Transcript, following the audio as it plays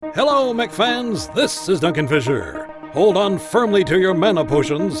Hello, mech fans. This is Duncan Fisher. Hold on firmly to your mana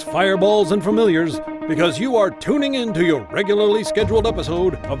potions, fireballs, and familiars, because you are tuning in to your regularly scheduled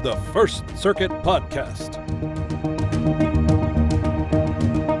episode of the First Circuit Podcast.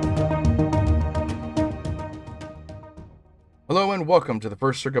 Hello and welcome to the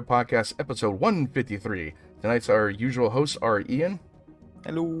First Circuit Podcast, episode 153. Tonight's our usual hosts are Ian.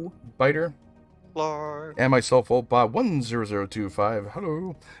 Hello. Biter. Hello. And myself, Oldbot10025.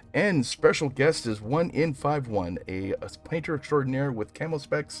 Hello. And special guest is 1in51, a painter extraordinaire with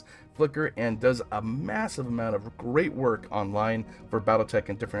camospecs, Flickr, and does a massive amount of great work online for Battletech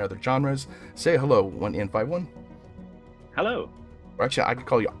and different other genres. Say hello, 1in51. Hello. Actually, I could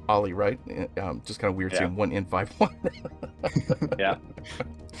call you Ollie, right? Just kind of weird saying 1in51. Yeah.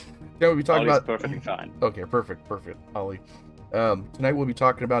 Yeah, we'll be talking Ollie's about perfectly fine. Okay, perfect, Ollie. Tonight we'll be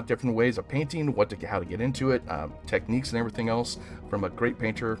talking about different ways of painting, how to get into it, techniques and everything else from a great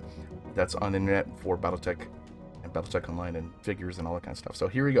painter that's on the internet for Battletech and Battletech Online and figures and all that kind of stuff. So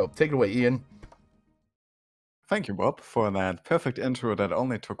here we go. Take it away, Ian. Thank you, Bob, for that perfect intro that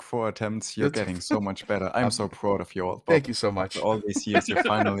only took 4 attempts. You're getting so much better. I'm so proud of you all, Bob. Thank you so much. After all these years, you're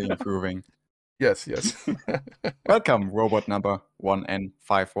finally improving. Yes. Welcome, robot number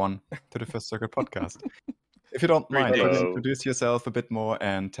 1N51, to the First Circuit Podcast. If you don't mind, could you introduce yourself a bit more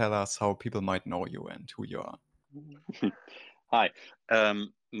and tell us how people might know you and who you are? Hi,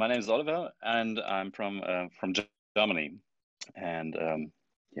 my name is Oliver, and I'm from Germany. And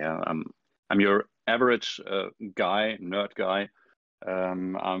I'm your average nerd guy.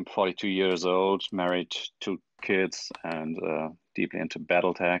 I'm 42 years old, married, 2 kids, and deeply into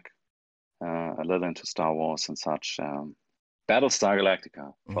BattleTech, a little into Star Wars and such. Battlestar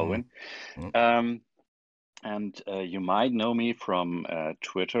Galactica, following. Mm-hmm. And you might know me from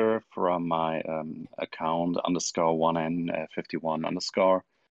Twitter, from my account _1n51_,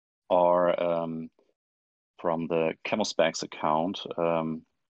 or from the camospecs account on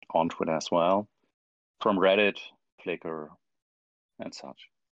Twitter as well, from Reddit, Flickr, and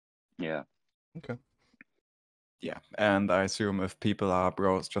such. Yeah. Okay. Yeah, and I assume if people are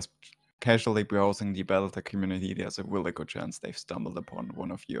just casually browsing the Battletech community, there's a really good chance they've stumbled upon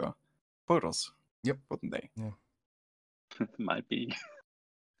one of your photos. Yep. Wouldn't they? Yeah. Might be.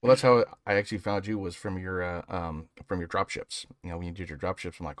 Well, that's how I actually found you, was from your dropships. You know, when you did your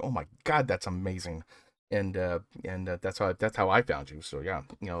dropships, I'm like, oh my god, that's amazing, and that's how I found you. So yeah,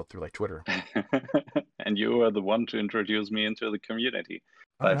 through like Twitter. And you were the one to introduce me into the community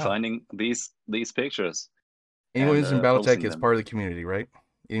by finding these pictures. Anyone who's in Battletech is part of the community, right?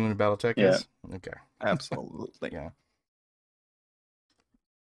 Anyone in Battletech is? Okay. Absolutely. Yeah.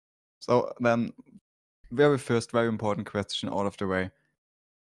 So then, very first, very important question out of the way.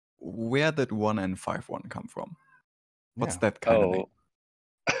 Where did 1N51 come from? What's that kind of name?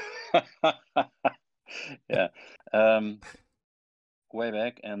 Yeah. Way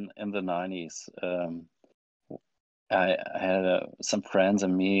back in the 90s, I had some friends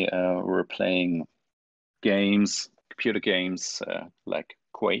and me were playing computer games like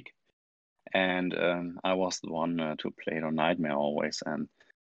Quake, and I was the one to play it on Nightmare always, and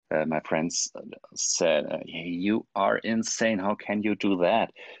my friends said, hey, you are insane, how can you do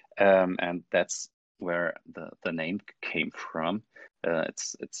that? And that's where the name came from.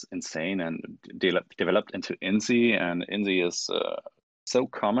 It's insane, and developed into INSI, and INSI is so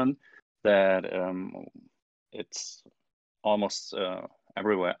common that it's almost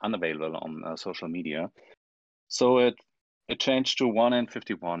everywhere unavailable on social media. So it changed to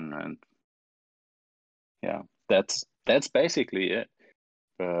 1N51, and yeah, that's basically it.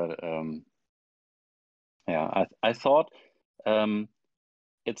 But yeah, I thought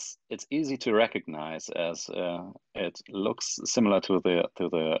it's easy to recognize, as it looks similar to the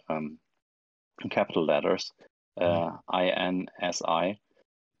capital letters, INSI,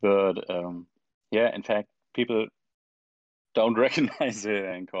 but yeah, in fact, people don't recognize it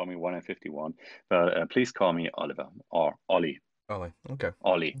and call me 1N51, but please call me Oliver or Ollie. Ollie, okay.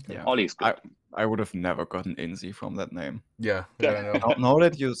 Ollie. Yeah. Ollie's good. I would have never gotten INSI from that name. Yeah. I know. Now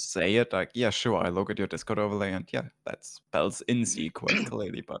that you say it, like, yeah, sure, I look at your Discord overlay and yeah, that spells INSI quite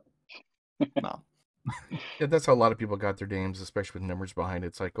clearly, but no. Yeah, that's how a lot of people got their names, especially with numbers behind it.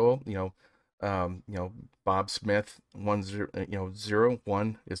 It's like, Bob Smith 01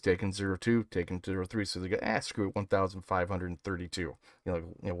 is taken 02, taken 03, so they go screw it, 1,532.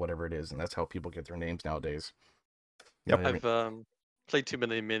 Whatever it is, and that's how people get their names nowadays. I've played too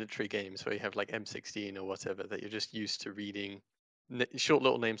many military games where you have like M16 or whatever that you're just used to reading short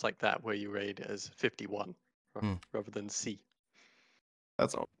little names like that, where you read as 51 rather than C.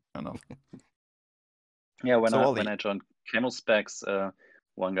 That's all enough. Yeah, when I joined camospecs,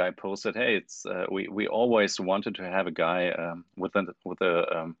 one guy posted, "Hey, it's we always wanted to have a guy with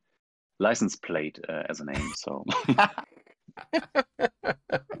a license plate as a name." So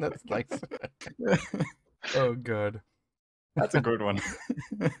That's nice. Oh god. That's a good one.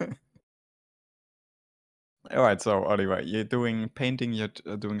 All right, so Oliver, you're doing painting, you're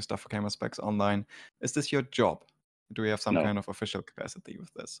doing stuff for camospecs online. Is this your job? Do you have some No. kind of official capacity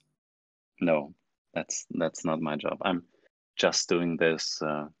with this? No, that's not my job. I'm just doing this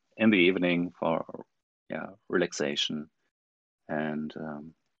in the evening for relaxation, and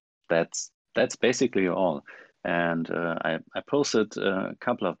that's basically all. And I posted a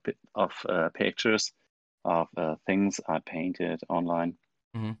couple of pictures of things I painted online,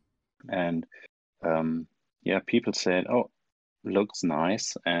 and people said, "Oh, looks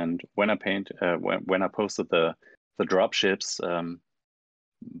nice." And when I when I posted the dropships,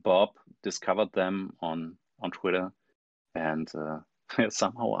 Bob discovered them on Twitter, and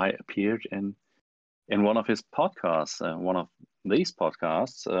somehow I appeared in one of his podcasts, one of these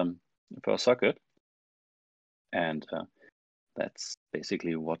podcasts for Circuit, and that's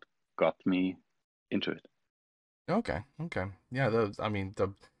basically what got me into it. Okay. Yeah, those. I mean,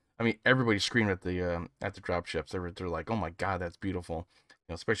 everybody screamed at the drop ships. They're like, "Oh my god, that's beautiful!"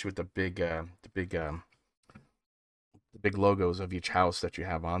 Especially with the big logos of each house that you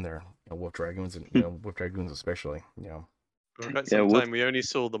have on there. Wolf Dragoons and Wolf Dragoons especially. For quite some time, we only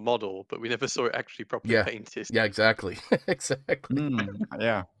saw the model, but we never saw it actually properly painted. Yeah, exactly, exactly.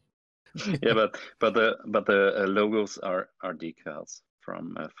 Yeah. Yeah, but the logos are decals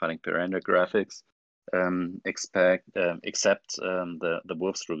from Fighting Piranha Graphics, except the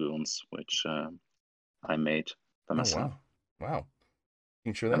Wolf's Dragoons, which I made by myself. Wow.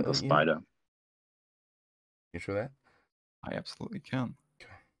 You sure that? And the spider. You sure that? I absolutely can.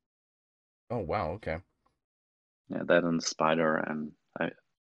 Okay. Oh wow. Okay. Yeah, that and the spider, and I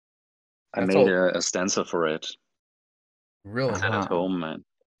made a stencil for it. Really? I sat at home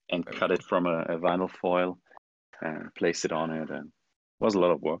and cut it from a vinyl foil and placed it on it, and it was a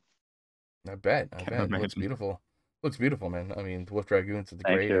lot of work. I bet. It looks beautiful. Looks beautiful, man. I mean, the Wolf Dragoons, the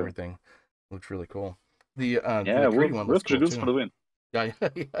gray and everything looks really cool. The McCready one looks cool Dragoons too. for the win. Yeah,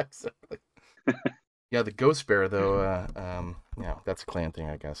 exactly. Yeah, the Ghost Bear though, that's a clan thing,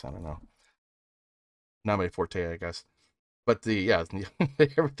 I guess. I don't know. Not my forte, I guess. But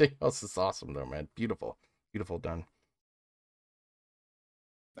everything else is awesome though, man. Beautiful done.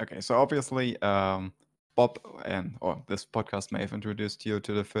 Okay, so obviously, Bob or this podcast may have introduced you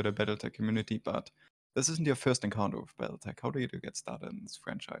to the further BattleTech community, but this isn't your first encounter with BattleTech. How do you get started in this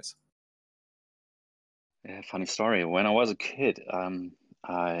franchise? Yeah, funny story. When I was a kid,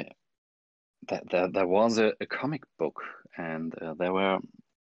 there was a comic book, and there were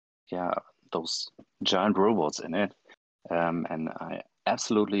those giant robots in it, and I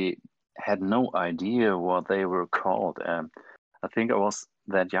absolutely had no idea what they were called. I think I was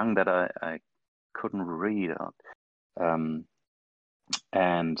that young that I couldn't read, and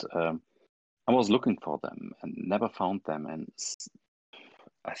I was looking for them and never found them. And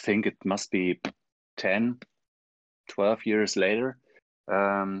I think it must be 10, 12 years later,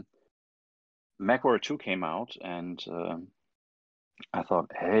 MechWarrior 2 came out, and I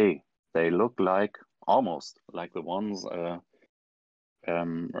thought, hey, they look almost like the ones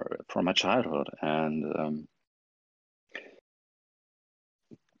from my childhood. And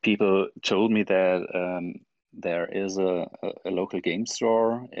people told me that there is a local game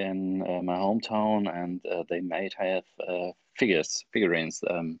store in my hometown, and they might have figurines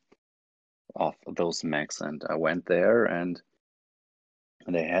of those mechs. And I went there, and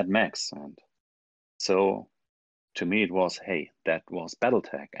they had mechs. And so to me, it was, hey, that was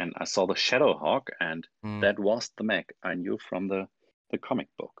BattleTech. And I saw the Shadowhawk, and that was the mech I knew from the comic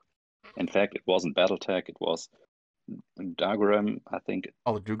book. In fact, it wasn't BattleTech, it was Dagram, I think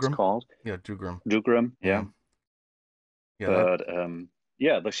it's called. Yeah, Dugram. Dugram, yeah. But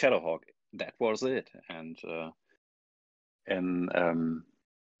the Shadowhawk, that was it. And in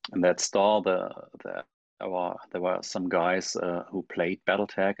that store, there were some guys who played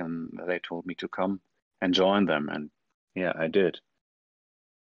BattleTech, and they told me to come and join them, and yeah, I did.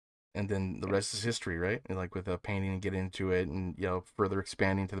 And then the rest is history, right? And like with painting and getting into it, and further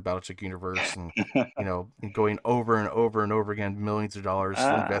expanding to the BattleTech universe, and and going over and over and over again, millions of dollars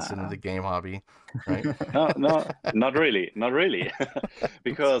invested in the game hobby, right? No, not really,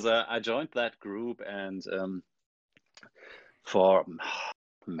 because I joined that group, and for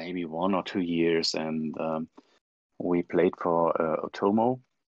maybe 1 or 2 years, and we played for Otomo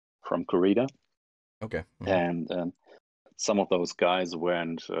from Korea. Okay. And some of those guys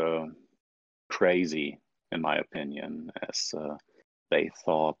went crazy, in my opinion, as they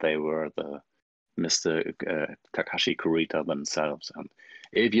thought they were the Mr. Takashi Kurita themselves. And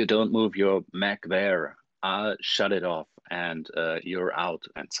if you don't move your Mac there, I'll shut it off and you're out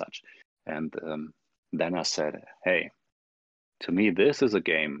and such. And then I said, hey, to me, this is a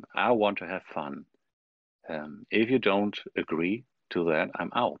game. I want to have fun. If you don't agree to that,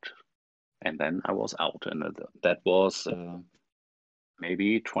 I'm out. And then I was out. And that was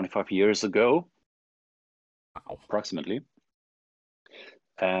maybe 25 years ago, approximately.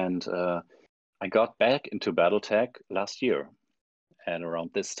 And I got back into BattleTech last year at around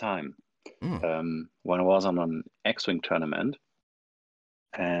this time when I was on an X-Wing tournament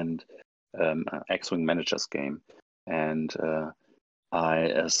and X-Wing Managers game. And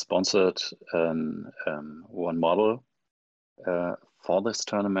I sponsored one model for this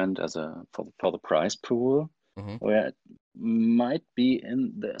tournament as for the prize pool, where it might be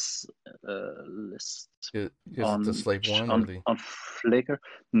in this list. Is it the Slave One or the on Flickr?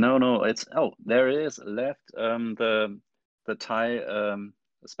 No, it's there is left the Thai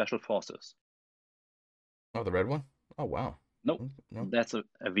Special Forces. Oh, the red one? Oh wow. Nope. No, that's a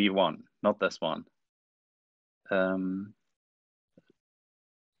V1, not this one.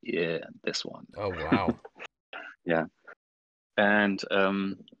 Yeah, this one. Oh wow. Yeah, and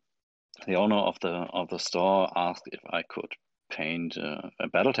the owner of the store asked if I could paint a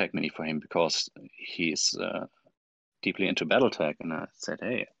BattleTech mini for him because he's deeply into BattleTech, and I said,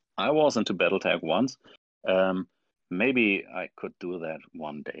 hey, I was into BattleTech once. Maybe I could do that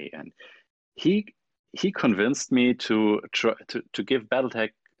one day, and he convinced me to try to give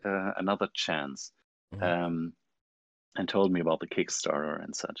BattleTech another chance, and told me about the Kickstarter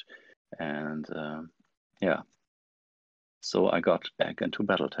and such, and yeah, so I got back into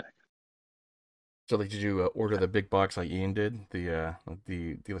BattleTech. So, like, did you order the big box like Ian did, the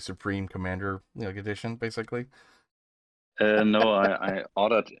Supreme Commander edition, basically? No, I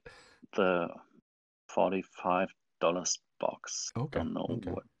ordered the $45 box. Okay. Don't know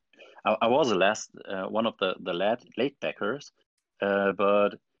what. I was the last one of the late backers,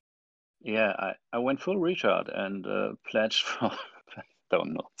 but yeah, I went full recharge and pledged for I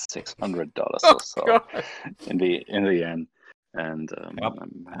don't know $600 or so in the end, and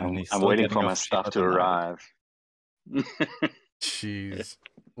I'm waiting for my stuff to arrive. Jeez.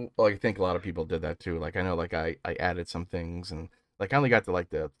 Well, I think a lot of people did that too. Like I know, like I added some things, and like I only got to like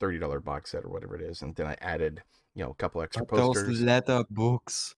the $30 box set or whatever it is, and then I added a couple extra posters. Those leather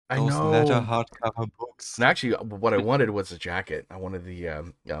books. Those leather hardcover books. And actually, what I wanted was a jacket. I wanted the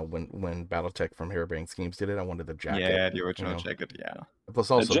when BattleTech from Harebrained Schemes did it, I wanted the jacket. Yeah, the original jacket. Yeah. Plus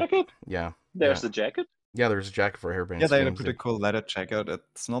also the jacket. Yeah. There's the jacket. Yeah, there's a jacket for Harebrained Schemes. Yeah, they had a pretty cool leather jacket.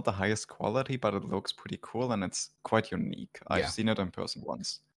 It's not the highest quality, but it looks pretty cool and it's quite unique. I've seen it in person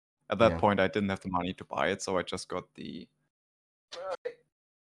once. At that point, I didn't have the money to buy it, so I just got the.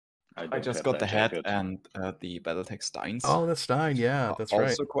 I just got the hat and the BattleTech Steins. Oh, the Stein, yeah, that's right.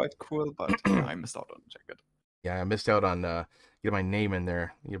 Also quite cool, but I missed out on the jacket. Yeah, I missed out on my name in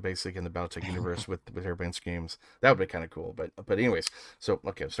there. Basically in the BattleTech universe with Harebrained Schemes. That would be kind of cool. But anyways, so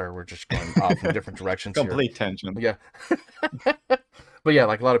okay, sorry, we're just going off in different directions. Complete tangent. Yeah. But yeah,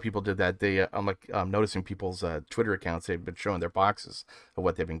 like a lot of people did that. They, I'm noticing people's Twitter accounts. They've been showing their boxes of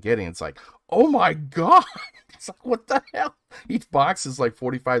what they've been getting. It's like, oh my god! It's like, what the hell? Each box is like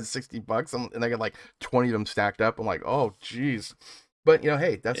 $45 to $60, and I got like 20 of them stacked up. I'm like, oh geez. But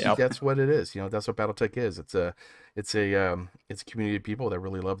hey, that's what it is. That's what BattleTech is. It's a community of people that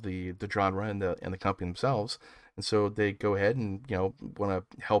really love the genre and the company themselves, and so they go ahead and want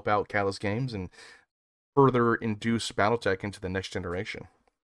to help out Catalyst Games and further induce BattleTech into the next generation.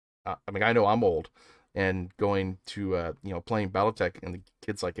 I mean, I know I'm old, and going to playing BattleTech and the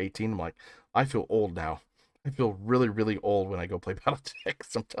kids like 18, I'm like, I feel old now. I feel really, really old when I go play BattleTech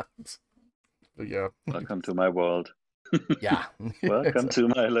sometimes. But yeah. Welcome to my world. Yeah. Welcome to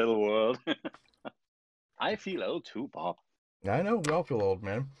my little world. I feel old too, Bob. I know, we all feel old,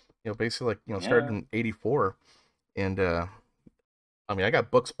 man. Basically, like, started in 84, and I mean, I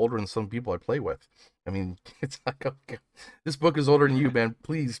got books older than some people I play with. I mean, it's like, okay, this book is older than you, man.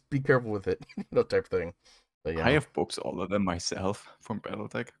 Please be careful with it, type of thing. But, I have books older than myself from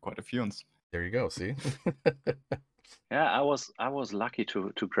BattleTech, quite a few ones. There you go. See. Yeah, I was lucky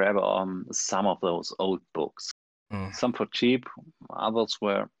to grab some of those old books. Some for cheap, others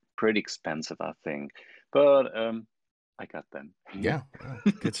were pretty expensive, I think. But I got them. Yeah,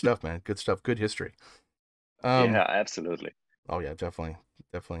 good stuff, man. Good stuff. Good history. Yeah, absolutely. Oh yeah, definitely.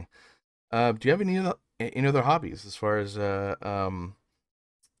 Do you have any other hobbies as far as well,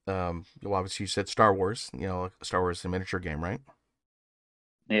 obviously you said Star Wars. Star Wars is a miniature game, right?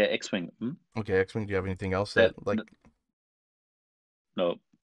 Yeah, X-Wing. Okay, X-Wing. Do you have anything else that like? No.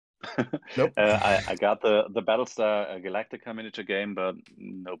 Nope. I got the Battlestar Galactica miniature game, but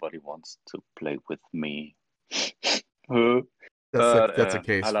nobody wants to play with me. That's a But I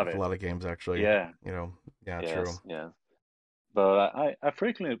case love with a it. lot of games, actually. Yeah. Yeah, true. Yes. But I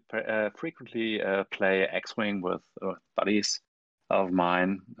frequently play X-Wing with buddies of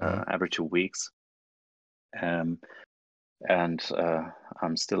mine every 2 weeks. Um, and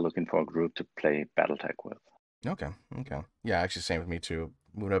I'm still looking for a group to play BattleTech with. Okay. Yeah, actually, same with me too.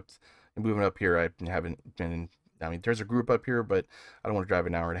 Moving up here, I haven't been. I mean, there's a group up here, but I don't want to drive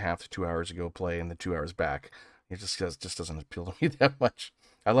an hour and a half to 2 hours to go play, and then 2 hours back. It just doesn't appeal to me that much.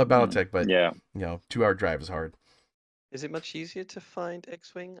 I love BattleTech, but Yeah. 2 hour drive is hard. Is it much easier to find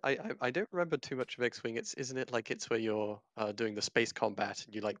X-Wing? I don't remember too much of X-Wing. Isn't it like it's where you're doing the space combat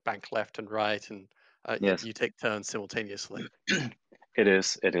and you like bank left and right and Yes. you take turns simultaneously? It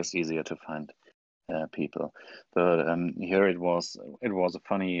is easier to find people, but here it was a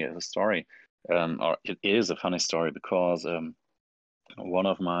funny story, or it is a funny story because one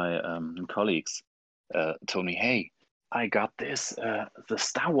of my colleagues told me, "Hey, I got this the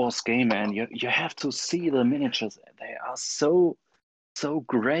Star Wars game, and you have to see the miniatures. They are so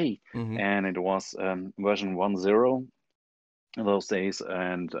great." Mm-hmm. And it was version 1.0 in those days,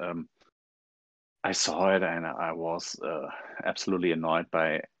 and I saw it, and I was absolutely annoyed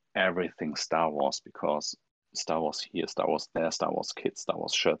by everything Star Wars, because Star Wars here, Star Wars there, Star Wars kits, Star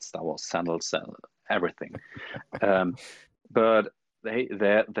Wars shirts, Star Wars sandals, everything. But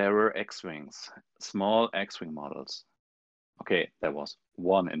there were X-Wings, small X-Wing models. Okay, there was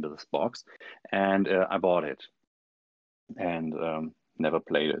one into this box, and I bought it and never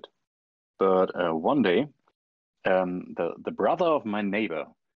played it. But one day, the brother of my neighbor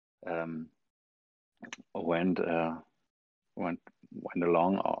went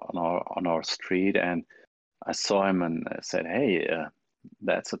along on our street, and I saw him and said, "Hey,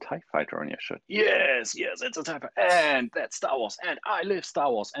 that's a TIE fighter on your shirt." Yes, it's a TIE fighter, and that's Star Wars, and I live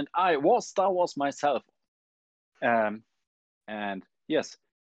Star Wars, and I was Star Wars myself. And yes,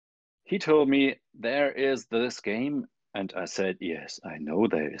 he told me there is this game, and I said, "Yes, I know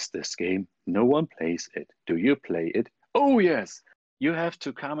there is this game. No one plays it. Do you play it?" "Oh yes, you have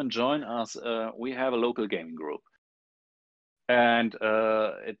to come and join us. We have a local gaming group." And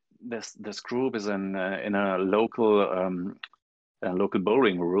this group is in a local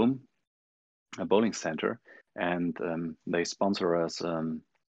bowling room, a bowling center, and they sponsor us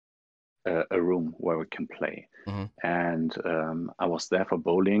a room where we can play. Mm-hmm. And I was there for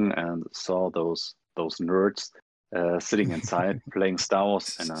bowling and saw those nerds sitting inside playing Star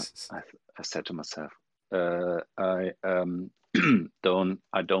Wars, and I said to myself, I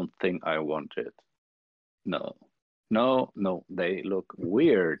don't think I want it. No, they look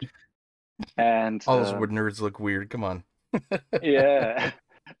weird. And all those nerds look weird. Come on. yeah,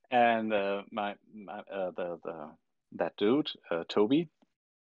 and that dude, Toby,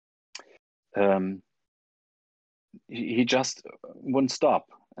 he just wouldn't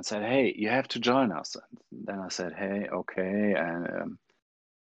stop and said, "Hey, you have to join us." And then I said, "Hey, okay," and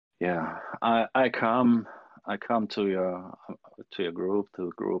yeah, I come to your group,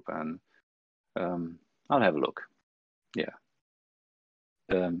 and I'll have a look. Yeah.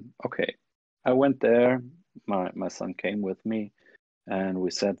 Okay. I went there. My son came with me, and we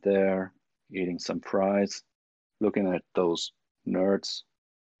sat there eating some fries, looking at those nerds,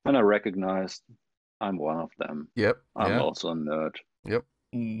 and I recognized I'm one of them. Yep. I'm Yeah. also a nerd. Yep.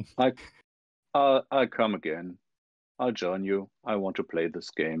 I'll come again. I'll join you. I want to play this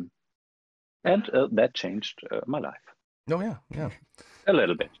game. And that changed my life. Oh yeah. A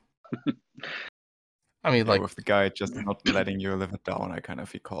little bit. I mean, Yeah, like with the guy just not letting you live it down, I kind of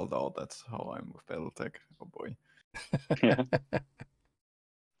feel called out. That's how I'm with BattleTech. Oh boy. Yeah.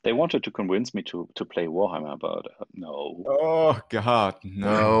 They wanted to convince me to play Warhammer, but no. Oh God,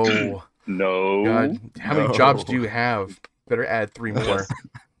 no. No. God, how many jobs do you have? Better add 3 more.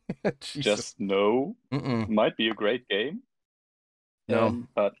 Just no. Mm-mm. Might be a great game. No.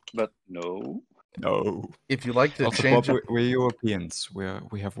 But no. No. If you like to Also, change Bob, we're Europeans.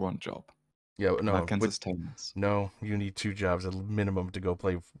 We have one job. Yeah, no. Americans is 10 years. No, you need 2 jobs at minimum to go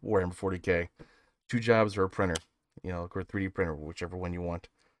play Warhammer 40K. 2 jobs or a printer, or a 3D printer, whichever one you want.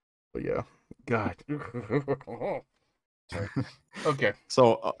 But yeah, God. Sorry. Okay.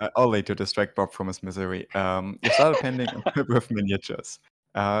 So only to distract Bob from his misery, you started painting with miniatures.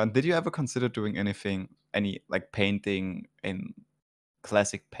 Did you ever consider doing any like painting in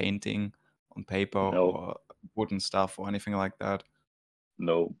classic painting on paper or wooden stuff or anything like that?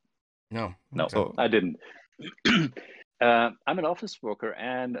 No. Okay. I didn't. I'm an office worker,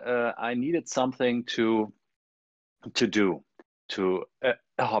 and I needed something to do, to a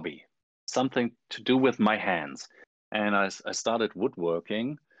hobby, something to do with my hands. And I started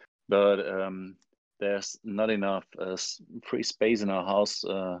woodworking, but there's not enough free space in our house,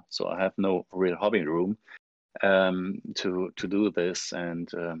 so I have no real hobby room to do this. And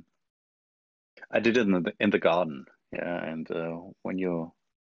I did it in the garden. Yeah, and when you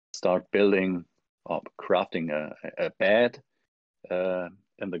start building or crafting a bed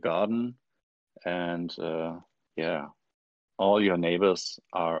in the garden, and yeah, all your neighbors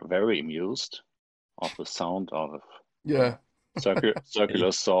are very amused of the sound of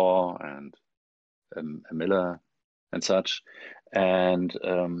circular saw and a miller and such. And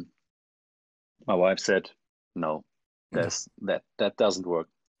my wife said, "No, that doesn't work.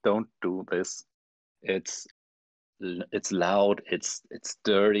 Don't do this. It's loud. It's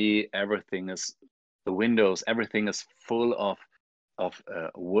dirty. Everything is the windows. Everything is full of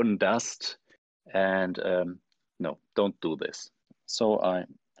wooden dust. And no, don't do this." So I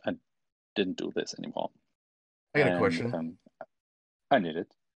didn't do this anymore. I got a question. I needed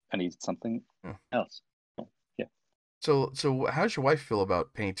something else. So, yeah. So how does your wife feel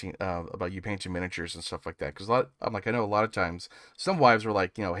about painting? About you painting miniatures and stuff like that? Because I know a lot of times some wives are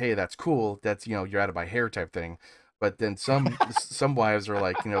like, hey, that's cool. That's you're out of my hair type thing. But then some wives are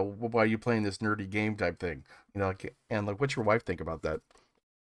like, why are you playing this nerdy game type thing? And what's your wife think about that?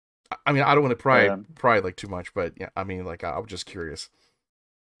 I mean, I don't want to pry like too much, but yeah, I mean, I was just curious.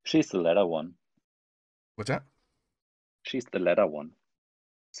 She's the latter one. What's that? She's the latter one.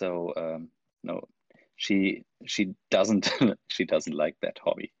 So no, she doesn't she doesn't like that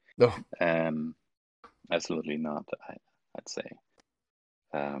hobby. No. Absolutely not. I'd say.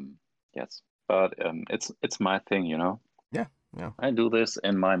 Yes, but it's my thing, Yeah. I do this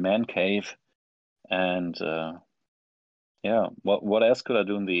in my man cave, and yeah. What else could I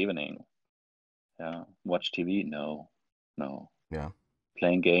do in the evening? Yeah, watch TV? No. Yeah.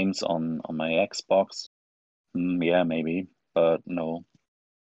 Playing games on my Xbox? Yeah, maybe, but no.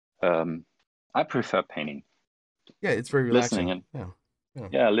 I prefer painting. Yeah, it's very relaxing.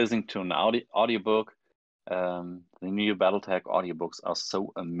 Listening to an audiobook. The new BattleTech audiobooks are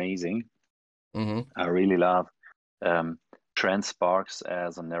so amazing. Mm-hmm. I really love Trent Sparks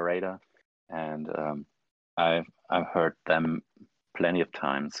as a narrator, and I've heard them plenty of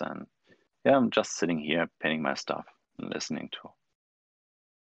times. And yeah, I'm just sitting here painting my stuff and listening to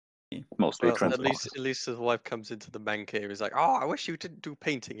mostly Trent Sparks. At least his wife comes into the man cave. He's like, "Oh, I wish you didn't do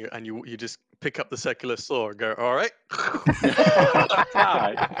painting," and you just pick up the circular saw and go, "All right."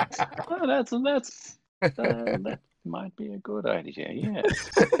 That might be a good idea. Yes.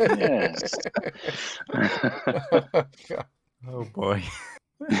 Oh boy.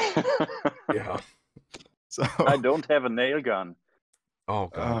 Yeah. So I don't have a nail gun. Oh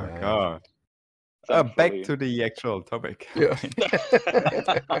God. Oh God. Back to the actual topic. Yeah.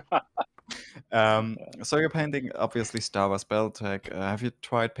 So you're painting obviously Star Wars BattleTech. Have you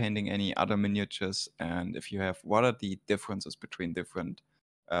tried painting any other miniatures? And if you have, what are the differences between different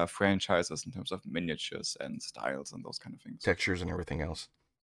franchises in terms of miniatures and styles and those kind of things? Textures and everything else.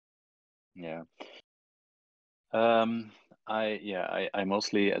 Yeah. I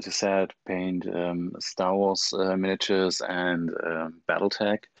mostly, as you said, paint Star Wars miniatures and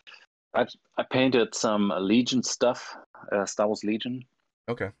BattleTech. I painted some Legion stuff, Star Wars Legion.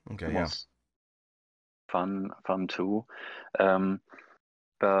 Okay. It Yeah. was fun too.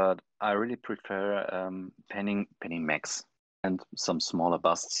 But I really prefer painting mechs and some smaller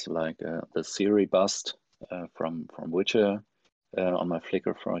busts, like the Siri bust from Witcher on my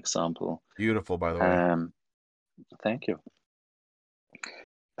Flickr, for example. Beautiful, by the way. Thank you.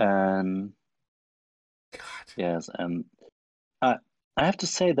 God. Yes, and I have to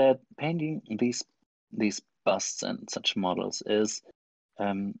say that painting these busts and such models is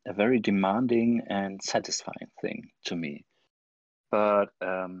a very demanding and satisfying thing to me. But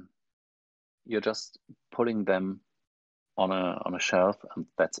you're just putting them on a shelf, and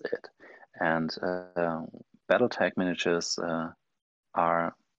that's it. And BattleTech miniatures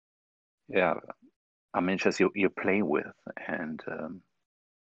are miniatures you play with, and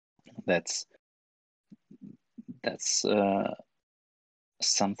that's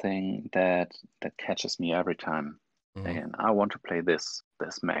something that catches me every time. Mm-hmm. And I want to play this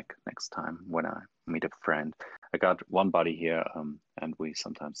mech next time when I meet a friend. I got one buddy here, and we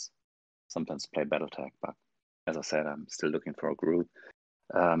sometimes play BattleTech, but as I said, I'm still looking for a group.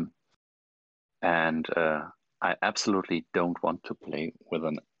 And I absolutely don't want to play with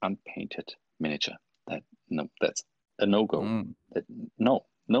an unpainted miniature. That's a no-go.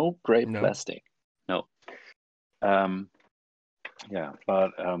 No gray plastic. No. Yeah,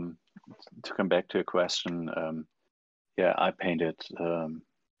 but to come back to your question, Yeah, I painted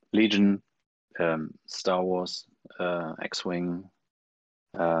Legion, Star Wars, X-Wing,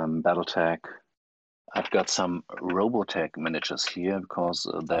 BattleTech. I've got some Robotech miniatures here because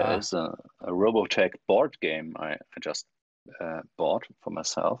there is a Robotech board game I just bought for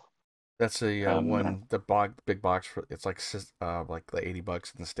myself. That's the big box for it's like the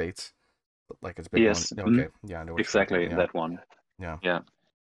 $80 in the States, like it's a big one. Yes, Okay, yeah, I know what you're talking exactly about. that one. Yeah, Yeah,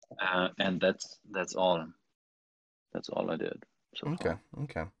 and that's all. That's all I did so okay, far.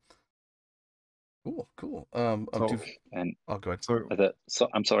 okay, cool. And go ahead. so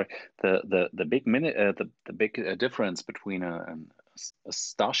I'm sorry. The big the big difference between a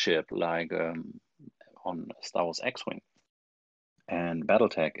starship like on Star Wars X-Wing and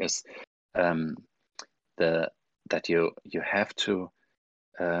BattleTech is that you have to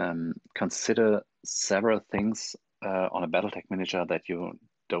consider several things on a BattleTech miniature that you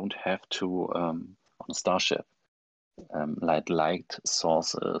don't have to on a starship, like light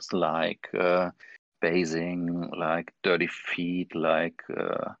sources, like basing, like dirty feet, like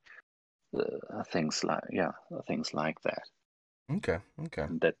things like that. Okay.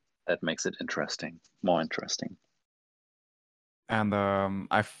 And that makes it more interesting. And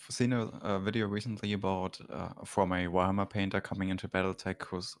I've seen a video recently about from a Warhammer painter coming into BattleTech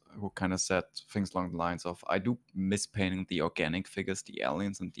who kind of said things along the lines of, "I do miss painting the organic figures, the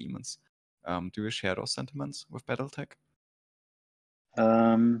aliens and demons." Do you share those sentiments with BattleTech?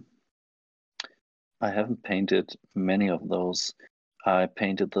 I haven't painted many of those. I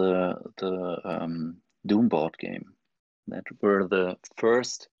painted the Doom board game. That were the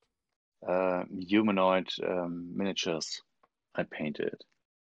first humanoid miniatures I painted.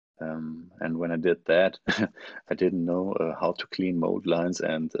 And when I did that, I didn't know how to clean mold lines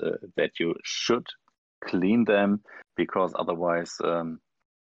and that you should clean them because otherwise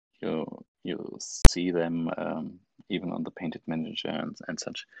you see them even on the painted miniature and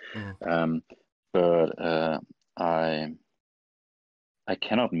such. But I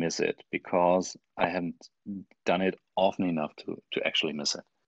cannot miss it because I haven't done it often enough to actually miss it.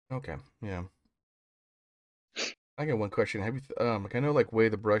 Okay, yeah. I got one question. Have you like I know like Way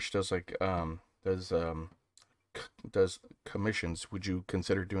the Brush does does commissions. Would you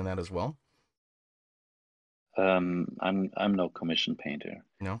consider doing that as well? I'm no commission painter.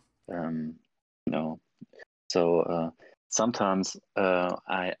 No. No. So sometimes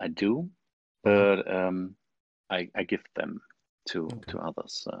I do, but I give them to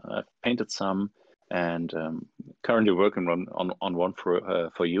others. I've painted some, and currently working on one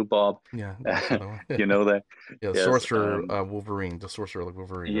for you, Bob. Yeah, I saw that one. You know that? Yeah, Yes. Sorcerer Wolverine, the Sorcerer like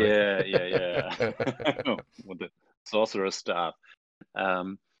Wolverine, right? Yeah. With the sorcerer staff.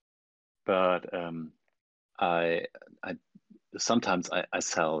 But I sometimes I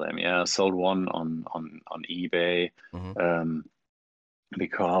sell them. Yeah, I sold one on eBay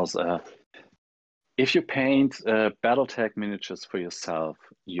because if you paint BattleTech miniatures for yourself,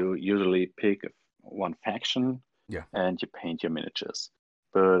 you usually pick one faction and you paint your miniatures.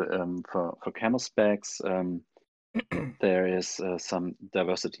 But for camospecs, there is some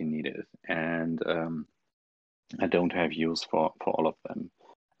diversity needed, and I don't have use for all of them.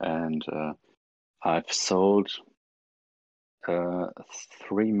 And I've sold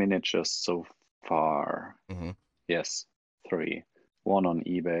 3 miniatures so far. Yes, 3. One on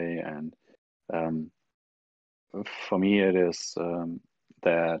eBay, and for me it is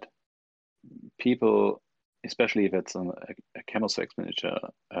that people, especially if it's a camospecs miniature,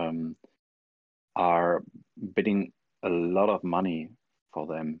 are bidding a lot of money for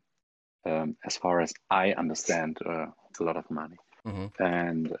them. As far as I understand, it's a lot of money,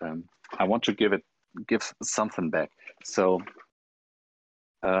 and I want to give something back. So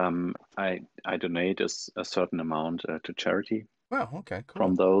I donate a certain amount to charity. Wow. Okay. Cool.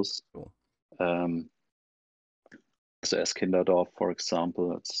 From those. Cool. So as Kinderdorf, for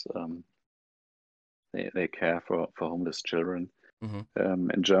example, it's they care for homeless children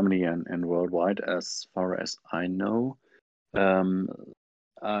in Germany and worldwide. As far as I know,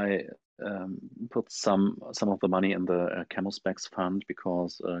 I put some of the money in the camospecs fund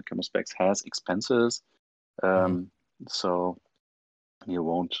because camospecs has expenses, so you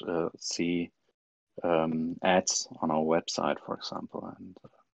won't see ads on our website, for example, and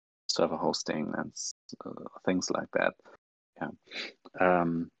server hosting and things like that. Yeah,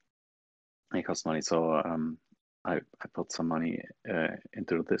 it costs money. So I put some money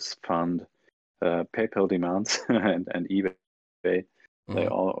into this fund. PayPal demands and eBay, they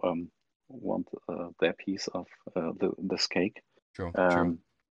all want their piece of this cake. True.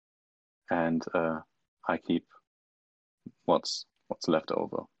 And I keep what's left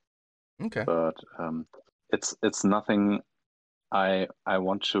over. Okay. But it's nothing I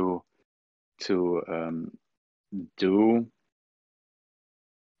want to do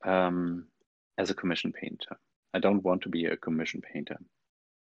as a commission painter. I don't want to be a commission painter.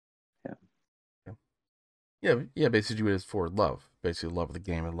 Yeah. Basically, do it for love. Basically, love of the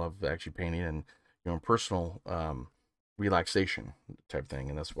game and love of actually painting, and personal relaxation type thing.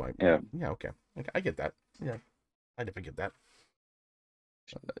 And that's why. Yeah. Okay. I get that. Yeah, I definitely get that.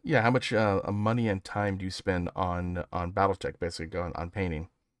 Yeah. How much money and time do you spend on BattleTech? Basically, on painting.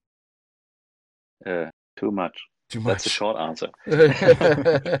 Too much. Too much. That's the short answer.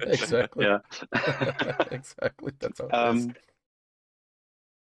 Exactly. Yeah. Exactly. That's how it is.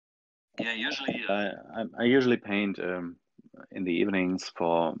 Yeah. Usually, I usually paint in the evenings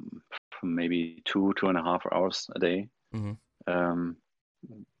for maybe 2.5 hours a day. Mm-hmm.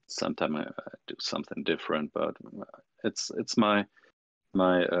 Sometimes I do something different, but it's my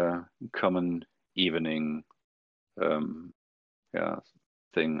common evening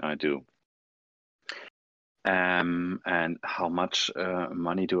thing I do. And how much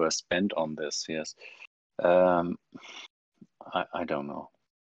money do I spend on this? Yes. I don't know.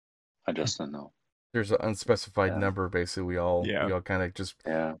 I just don't know. There's an unspecified number. Basically, we all kind of just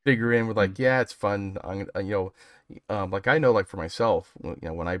figure in with like, it's fun. Like I know, like for myself,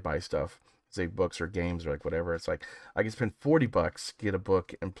 when I buy stuff, say books or games or like whatever, it's like I can spend $40, get a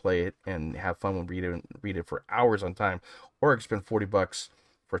book and play it and have fun and read it for hours on time, or I can spend $40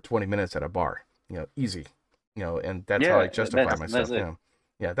 for 20 minutes at a bar. Easy. And that's how I justify myself.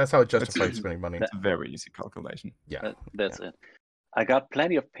 Yeah, that's how I justify spending money. It's a very easy calculation. Yeah, that's it. I got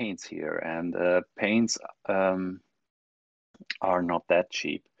plenty of paints here, and paints are not that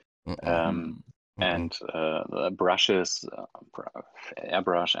cheap. And brushes,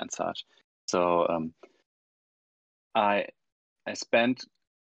 airbrush and such. So I spent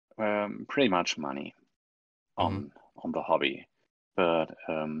pretty much money on the hobby, but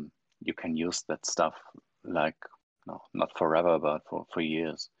you can use that stuff not forever, but for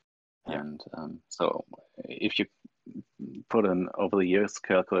years. And so if you put an over the years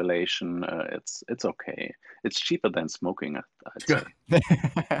calculation, it's okay. It's cheaper than smoking, I'd say.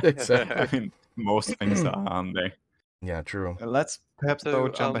 Exactly. I mean, most things are, aren't they? Yeah, true. Let's perhaps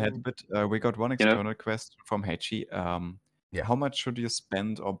jump ahead a bit. We got one external question from Heichi. How much should you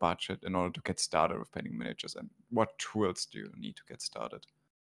spend or budget in order to get started with painting miniatures, and what tools do you need to get started?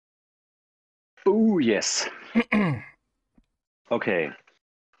 Oh, yes. Okay.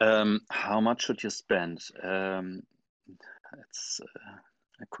 How much should you spend? It's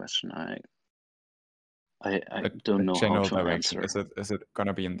a question I don't know how to answer. Is it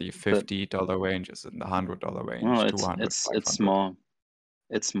gonna be in the $50 range? Is it in the $100 range? No, $200, it's $500?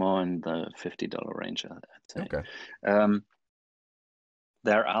 It's more in the $50 range, I'd say. Okay.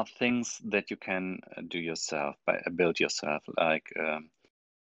 There are things that you can do yourself, build yourself, like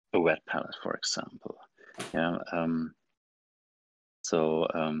a wet palette, for example. Yeah. So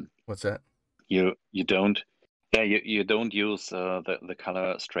what's that? You don't use the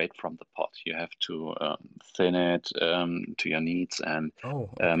color straight from the pot. You have to thin it to your needs, and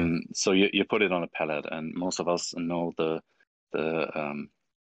so you put it on a palette. And most of us know the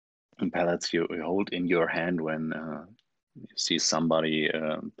palettes you hold in your hand when you see somebody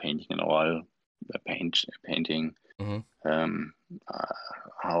painting in oil, painting.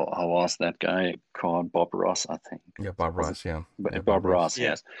 How was that guy called? Bob Ross, I think. Yeah, Bob Ross. Yeah. Bob Ross.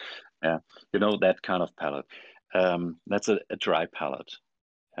 Yes. Yeah. That kind of palette. That's a dry palette.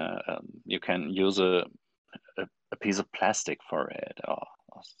 You can use a piece of plastic for it, or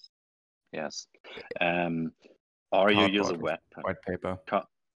yes. Or you use a wet paper.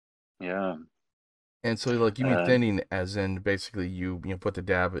 Yeah. And so, like, you mean thinning, as in basically you put the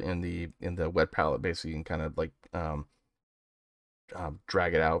dab in the wet palette, basically, and kind of like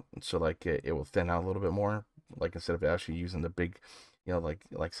drag it out, so like it will thin out a little bit more, like instead of actually using the big, like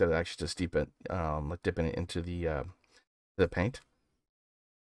instead of actually just dip it, like dipping it into the paint.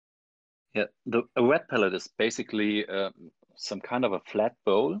 Yeah, a wet palette is basically some kind of a flat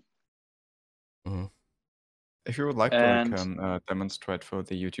bowl. If you would like to, I can demonstrate for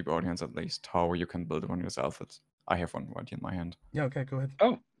the YouTube audience at least how you can build one yourself. I have one right in my hand. Yeah, okay, go ahead.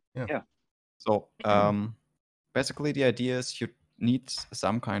 Oh, yeah. So basically the idea is you need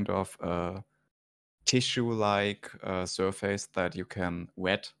some kind of tissue-like surface that you can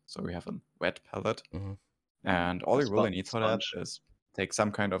wet. So we have a wet palette. And all you really need for that is take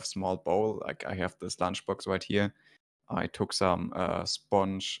some kind of small bowl. Like I have this lunchbox right here. I took some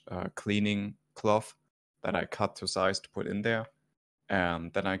sponge cleaning cloth that I cut to size to put in there.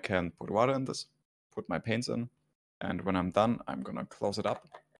 And then I can put water in this, put my paints in. And when I'm done, I'm going to close it up.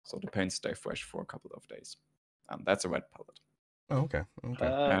 so the paints stay fresh for a couple of days. That's a red palette. Oh, okay.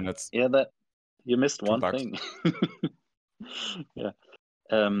 And it's that you missed one $2. thing. Yeah.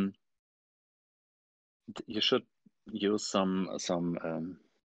 You should use some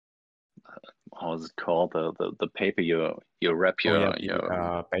how is it called, the paper you wrap your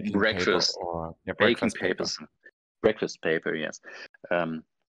baking breakfast paper or baking breakfast paper. breakfast paper, yes.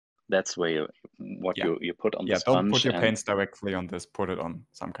 That's where you put on the sponge. Don't put your paints directly on this. Put it on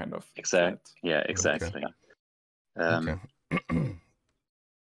some kind of flat. Yeah, exactly. Okay.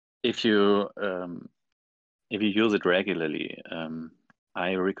 If you use it regularly,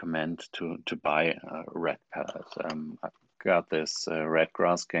 I recommend to buy a red palette. I've got this Red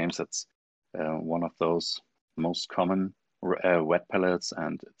Grass Games. That's one of those most common wet palettes,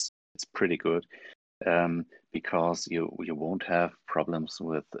 and it's pretty good because you won't have problems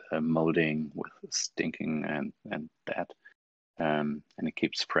with molding, with stinking, and that. And it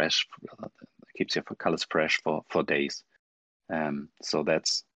keeps fresh. It keeps your colors fresh for days. So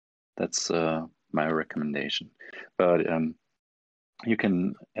that's my recommendation. But you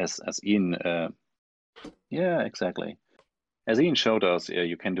can, as Ian, yeah, exactly. As Ian showed us,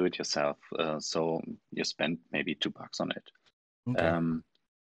 you can do it yourself. So you spend maybe $2 on it. Okay.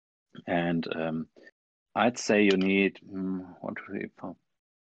 And I'd say you need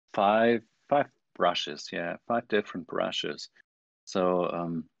 5 brushes. Yeah, 5 different brushes.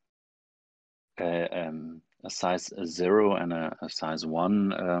 So a size 0 and a size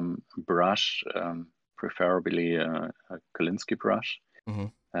 1 brush, preferably a Kolinsky brush,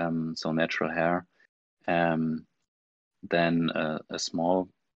 so natural hair. Then a small,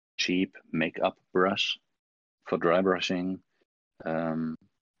 cheap makeup brush for dry brushing.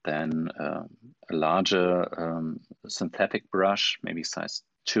 Then a larger synthetic brush, maybe size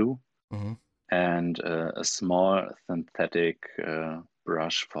 2, and a small synthetic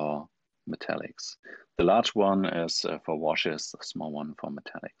brush for metallics. The large one is for washes, the small one for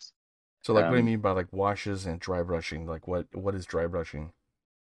metallics. So, like, what do you mean by like washes and dry brushing? Like, what is dry brushing?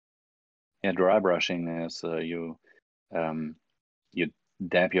 Yeah, dry brushing is you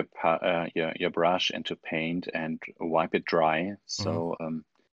dab your brush into paint and wipe it dry. So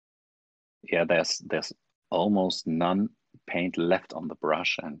yeah, there's almost none paint left on the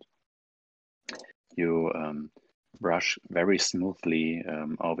brush, and you brush very smoothly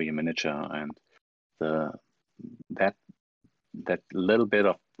over your miniature, and that little bit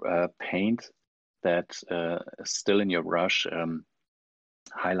of paint that is still in your brush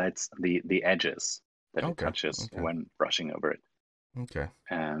highlights the edges that it touches when brushing over it. Okay.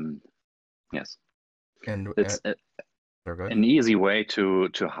 And yes, and it's an easy way to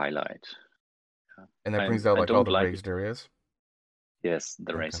highlight. And that brings out like all the raised areas? Yes,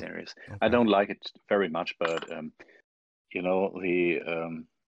 the raised areas. I don't like it very much, but you know,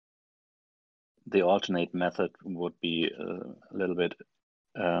 the alternate method would be a little bit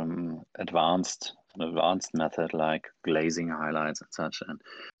an advanced method like glazing highlights and such.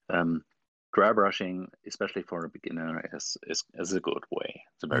 And dry brushing, especially for a beginner, is a good way.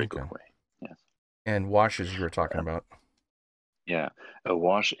 It's a very good way. Yes. And washes you were talking about? Yeah, a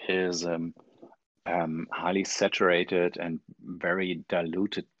wash is highly saturated and very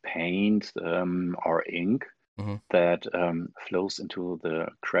diluted paint or ink that flows into the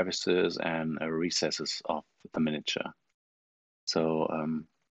crevices and recesses of the miniature. So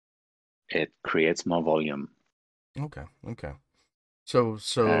it creates more volume. Okay. So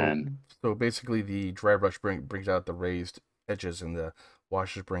basically, the dry brush brings out the raised edges, and the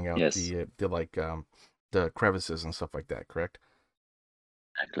washes bring out the crevices and stuff like that. Correct?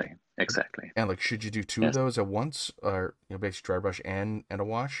 Exactly. And like, should you do 2 of those at once, or basically dry brush and a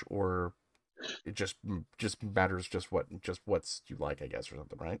wash, or it just matters just what's you like, I guess, or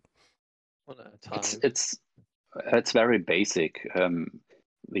something, right? One at a time. It's very basic,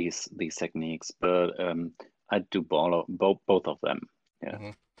 these techniques, but I do both of them.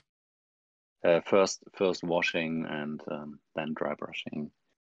 Yeah. First washing and then dry brushing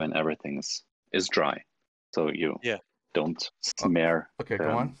when everything is dry, so you don't smear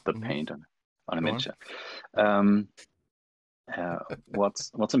the paint on a miniature.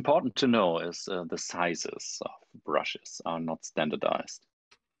 What's important to know is the sizes of brushes are not standardized.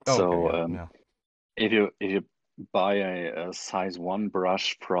 If you buy a size 1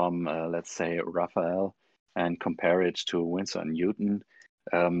 brush from let's say Raphael and compare it to Winsor & Newton,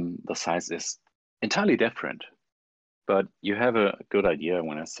 the size is entirely different. But you have a good idea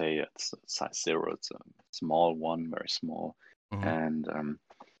when I say it's size 0. It's a small one, very small, and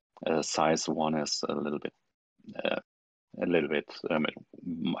size 1 is a little bit. It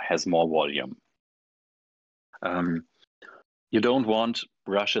has more volume. You don't want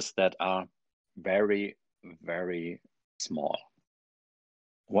brushes that are very, very small.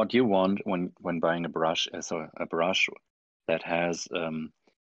 What you want when buying a brush is a brush that has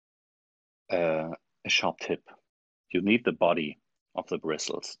a sharp tip. You need the body of the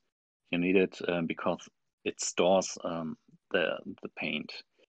bristles. You need it because it stores the paint.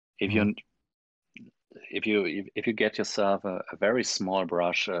 If you get yourself a very small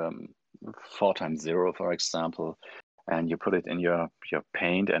brush, 4x0, for example, and you put it in your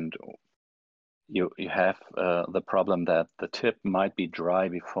paint, and you have the problem that the tip might be dry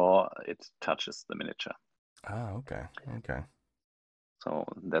before it touches the miniature. Ah, okay. So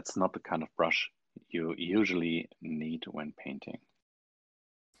that's not the kind of brush you usually need when painting.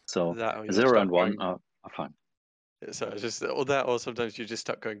 So 0 and 1 are fine. So it's just all that, or sometimes you're just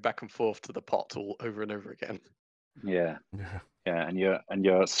stuck going back and forth to the pot all over and over again. Yeah, and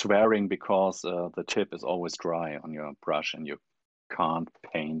you're swearing because the tip is always dry on your brush and you can't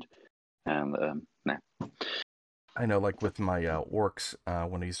paint. And nah. I know, like with my orcs,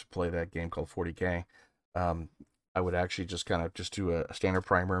 when I used to play that game called 40K, I would actually just kind of just do a standard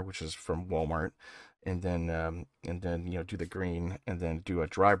primer, which is from Walmart, and then do the green, and then do a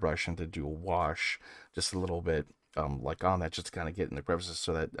dry brush, and then do a wash, just a little bit, like on that, just to kind of get in the crevices,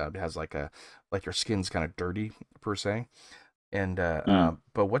 so that it has like your skin's kind of dirty per se. And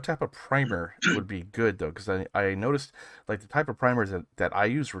but what type of primer would be good though? Because I noticed like the type of primers that I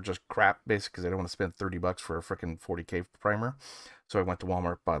use were just crap, basically, because I don't want to spend $30 for a freaking 40K primer. So I went to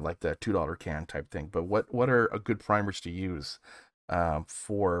Walmart, bought like the $2 can type thing. But what are a good primers to use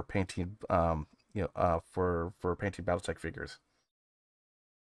for painting for painting Battletech figures?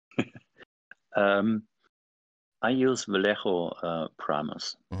 I use Vallejo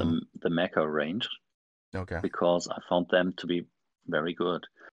primers, the Mecha range. Okay. Because I found them to be very good.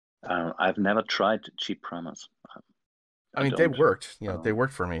 I've never tried cheap primers. I mean, they worked. They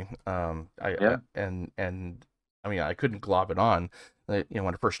worked for me. I mean, I couldn't glob it on. When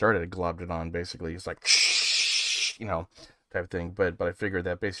I first started, I globbed it on. Basically, it's like, type of thing. But I figured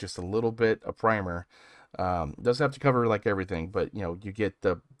that basically just a little bit of primer. Doesn't have to cover like everything, but you get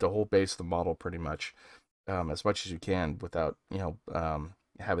the whole base of the model pretty much, as much as you can without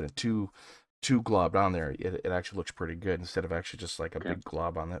having it too globbed on there. It actually looks pretty good instead of actually just like a big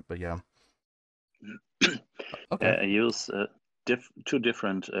glob on it. But yeah. Okay. I use two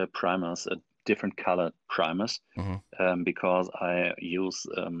different primers, different colored primers, because I use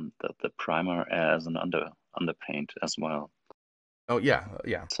the primer as an underpaint as well. Oh yeah.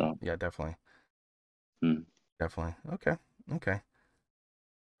 So yeah, definitely. Definitely. Okay.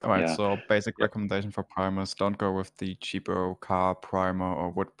 All right, so basic recommendation for primers: don't go with the cheapo car primer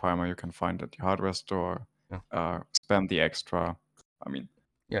or wood primer you can find at the hardware store. Spend the extra. I mean,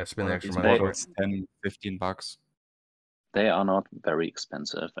 spend the extra money. Models, $10-15. They are not very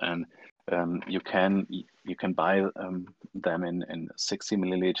expensive, and you can buy them in 60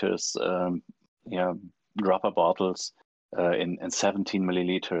 milliliters dropper bottles, in 17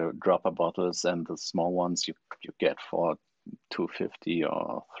 milliliter dropper bottles, and the small ones you get for $2.50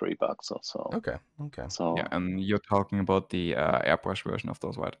 or $3 or so. Okay. So yeah, and you're talking about the airbrush version of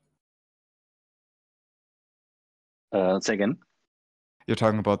those, right? Say again. You're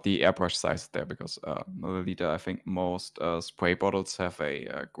talking about the airbrush size there, because milliliter, I think most spray bottles have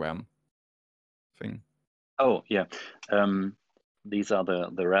a gram thing. Oh yeah, these are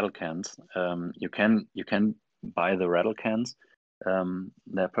the rattle cans. You can buy the rattle cans.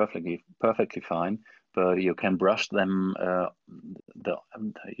 They're perfectly fine, but you can brush them.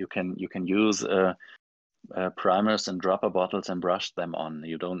 You can use primers and dropper bottles and brush them on.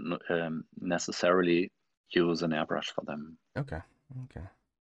 You don't necessarily use an airbrush for them. Okay.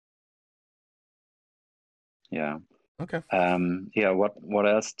 Yeah. Okay. What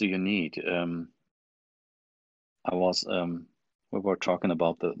else do you need? We were talking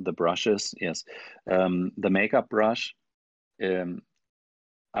about the brushes. Yes. The makeup brush.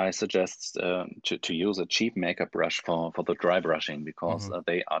 I suggest to use a cheap makeup brush for the dry brushing, because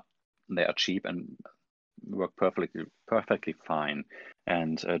they are cheap and work perfectly fine.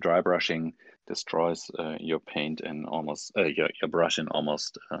 And dry brushing destroys your paint in almost your brush in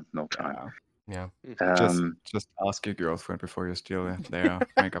almost no time. Yeah. Just ask your girlfriend before you steal their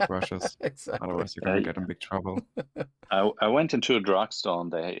makeup brushes. Exactly. Otherwise, you're gonna get in big trouble. I went into a drugstore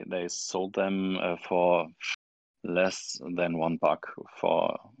and they sold them for less than $1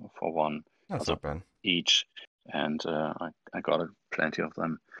 for one. That's not bad. Each, and I got plenty of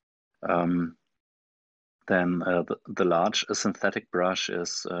them. Then the large synthetic brush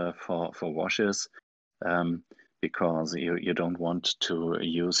is for washes, because you don't want to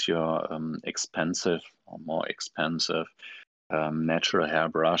use your expensive or more expensive natural hair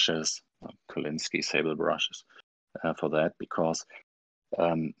brushes, Kolinsky sable brushes, for that, because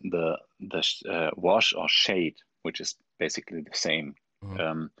the wash or shade, which is basically the same,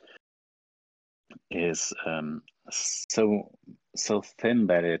 is so thin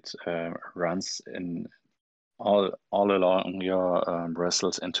that it runs in all along your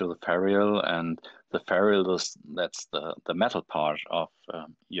bristles into the ferrule, and the ferrule that's the metal part of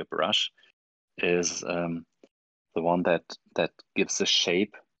your brush is the one that gives the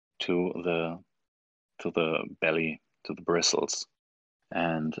shape to the belly, to the bristles,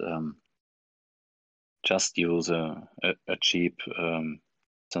 and just use a cheap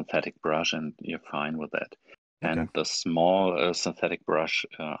synthetic brush and you're fine with that. And the small synthetic brush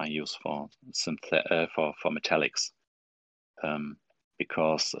I use for metallics,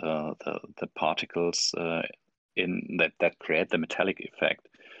 because the particles in that create the metallic effect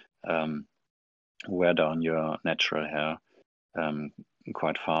wear down your natural hair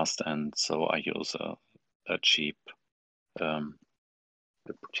quite fast, and so I use a cheap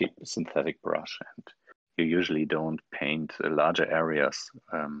synthetic brush, and you usually don't paint larger areas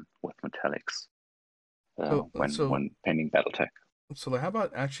with metallics when painting BattleTech. So how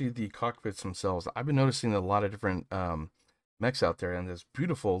about actually the cockpits themselves? I've been noticing a lot of different mechs out there, and there's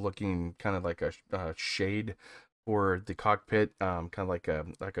beautiful looking kind of like a shade for the cockpit, kind of like a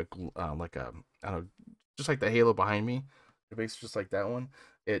I don't know, just like the halo behind me. It basically just like that one.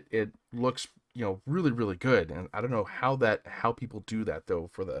 It looks really really good, and I don't know how people do that though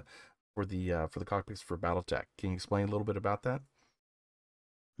for the cockpits for BattleTech. Can you explain a little bit about that?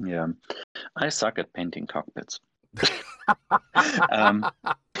 Yeah, I suck at painting cockpits.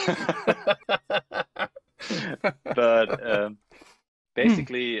 But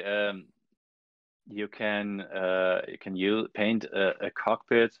basically, you can paint a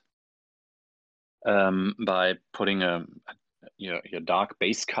cockpit by putting your dark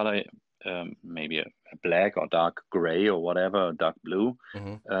base color, maybe a black or dark gray or whatever, dark blue.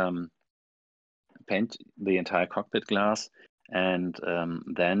 Paint the entire cockpit glass, and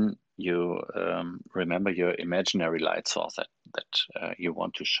then you remember your imaginary light source that you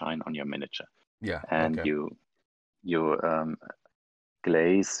want to shine on your miniature. Yeah. And you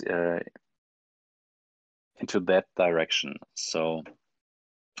glaze into that direction, so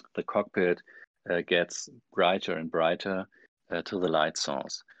the cockpit gets brighter and brighter to the light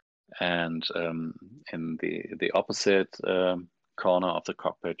source. And in the opposite corner of the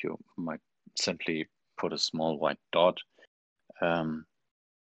cockpit, you might simply put a small white dot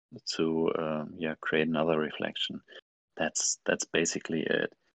to create another reflection. That's basically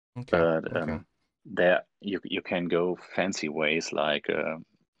it. But there you can go fancy ways, like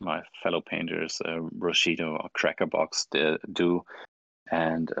my fellow painters Roshido or Crackerbox do,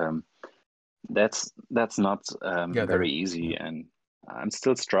 and that's not very easy, and I'm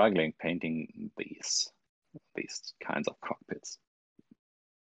still struggling painting these kinds of cockpits.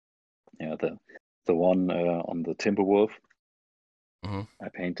 Yeah, the one on the Timberwolf I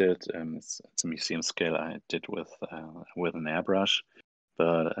painted, it's a museum scale I did with an airbrush,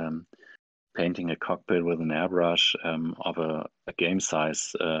 but painting a cockpit with an airbrush of a game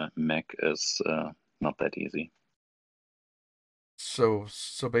size mech is not that easy. So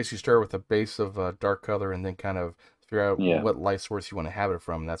basically start with a base of dark color, and then kind of figure out what light source you want to have it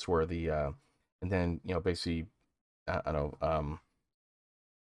from. That's where the and then basically I don't know,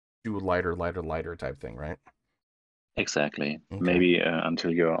 do a lighter type thing, right? Exactly. Maybe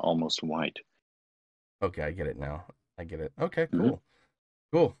until you're almost white. Okay, I get it now. I get it. Okay, cool.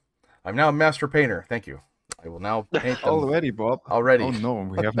 Cool. I'm now a master painter. Thank you. I will now paint them. Already, Bob? Already. Oh no,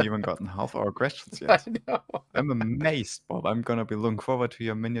 we haven't even gotten half our questions yet. I know. I'm amazed, Bob. I'm gonna be looking forward to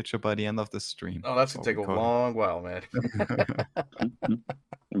your miniature by the end of the stream. Oh, that's gonna take a long while, man.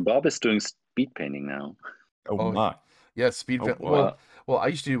 Bob is doing speed painting now. Oh my. Yeah, speed paint. Well, I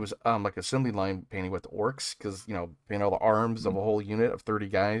used to do was like assembly line painting with orcs, because paint all the arms of a whole unit of 30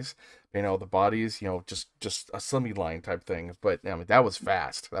 guys, paint all the bodies, just assembly line type thing. But I mean, that was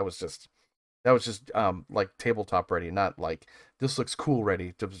fast. That was just like tabletop ready, not like this looks cool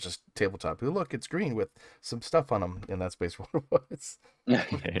ready. It was just tabletop. Look, it's green with some stuff on them, and that's basically what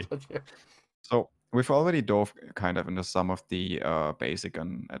it was. So we've already dove kind of into some of the basic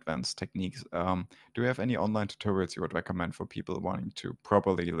and advanced techniques. Do you have any online tutorials you would recommend for people wanting to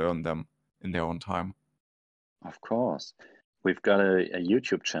properly learn them in their own time? Of course. We've got a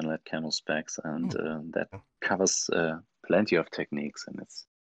YouTube channel at camospecs, and that covers plenty of techniques, and it's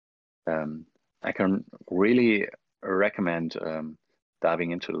I can really recommend diving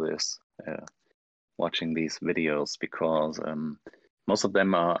into this, watching these videos, because most of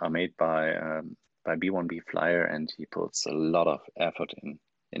them are made by by B1B Flyer, and he puts a lot of effort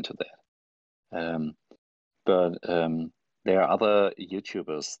into that. But there are other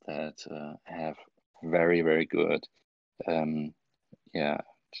YouTubers that have very, very good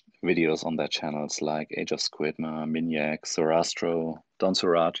videos on their channels, like Age of Squidma, Minyak, Sorastro, Don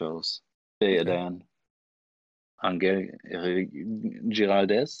Seratos, Dan, Angel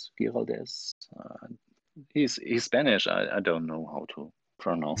Giraldes. He's Spanish. I don't know how to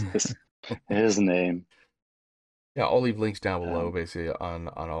pronounce his name. Yeah, I'll leave links down below, basically on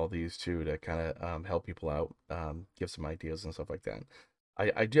all these too, to kind of help people out, give some ideas and stuff like that.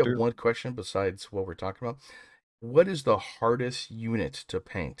 I do have one question besides what we're talking about. What is the hardest unit to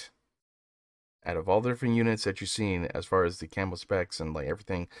paint out of all the different units that you've seen, as far as the camo specs and like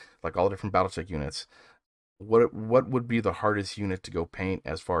everything, like all the different BattleTech units? What would be the hardest unit to go paint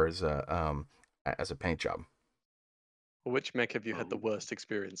as far as a paint job? Which mech have you had the worst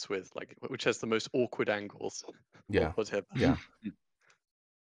experience with? Like, which has the most awkward angles? Yeah. Or whatever. Yeah.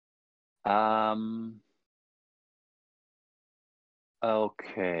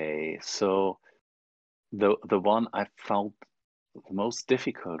 Okay, so the one I found the most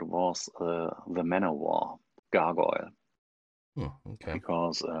difficult was the Manowar Gargoyle. Okay.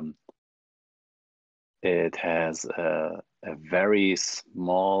 Because it has a very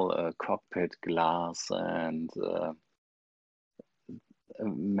small cockpit glass and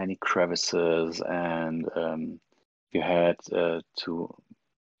many crevices, and you had to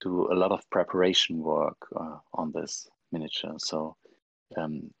do a lot of preparation work on this miniature. So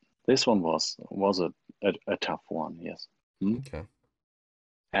this one was a tough one, yes. Okay.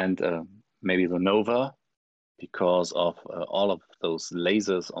 And maybe the Nova, because of all of those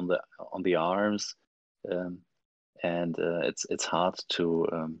lasers on the arms, and it's hard to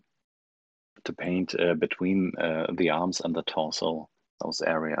paint between the arms and the torso, those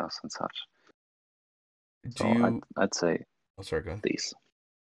areas and such. I'd say sorry, go ahead. these.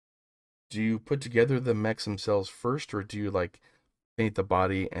 Do you put together the mechs themselves first, or do you like paint the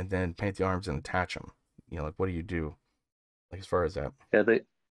body and then paint the arms and attach them? You know, like what do you do, like as far as that? Yeah,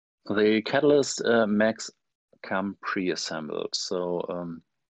 the Catalyst mechs come pre-assembled, so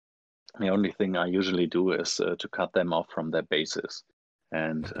the only thing I usually do is to cut them off from their bases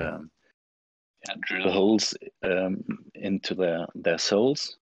and drill holes into their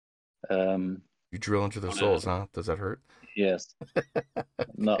soles. You drill into their soles, huh? Does that hurt? Yes.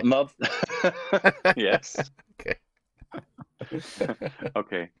 not. Yes. Okay.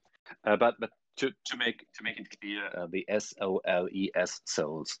 Okay. But to make it clear, the SOLES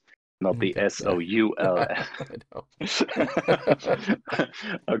soles, not the SOUL.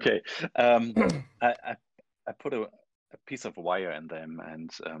 Okay. I put a piece of wire in them and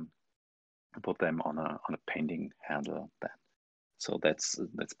put them on a painting handle then. So that's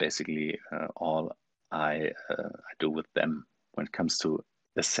basically all I do with them when it comes to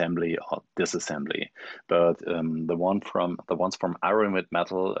assembly or disassembly. But the ones from Ironwood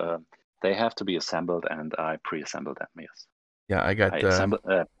Metal, they have to be assembled, and I pre-assemble them. Yes. Yeah, I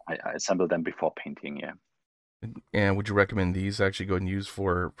assemble them before painting. Yeah. And would you recommend these actually go and use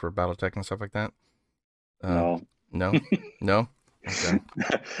for BattleTech and stuff like that? No. No. No. Okay.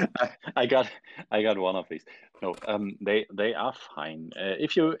 I got one of these. No, they are fine.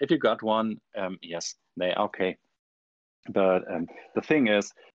 If you got one, yes, they are okay. But the thing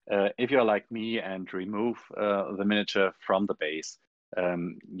is, if you're like me and remove the miniature from the base,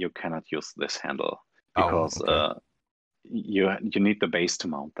 you cannot use this handle because you need the base to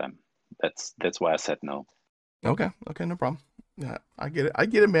mount them. That's why I said no. Okay, no problem. Yeah, I get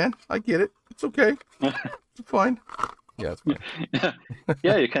it, man. I get it. It's okay. It's fine. Yeah, it's fine.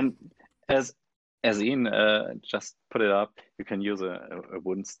 Yeah, you can, as Ian just put it up, you can use a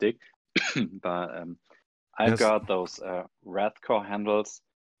wooden stick, but I've got those Rathcore handles.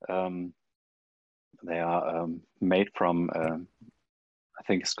 They are made from, I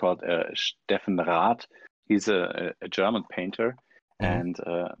think it's called Steffen Rath. He's a German painter, and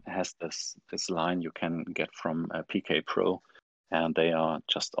has this line you can get from PK Pro, and they are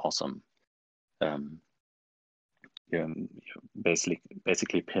just awesome. You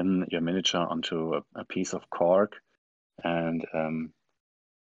basically pin your miniature onto a piece of cork, and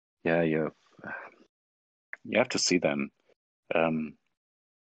you have to see them. And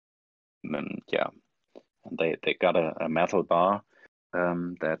they got a metal bar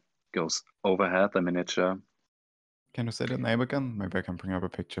that goes overhead the miniature. Can you say the name again? Maybe I can bring up a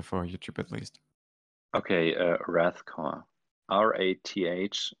picture for YouTube at least. Okay, Rathcore,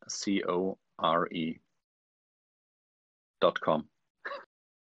 RATHCORE.com.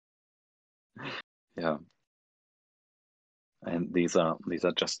 Yeah, and these are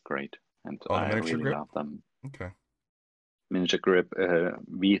just great. and the I miniature really grip? love them. Okay. Miniature grip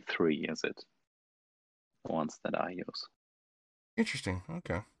V3 is it? The ones that I use. Interesting.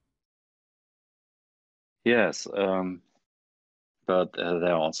 Okay. Yes, but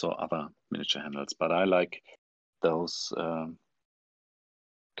there are also other miniature handles, but I like those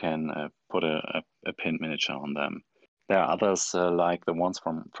can put a pinned miniature on them. There are others like the ones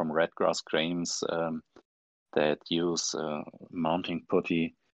from Redgrass Games that use mounting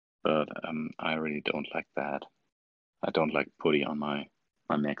putty, but I really don't like that. I don't like putty on my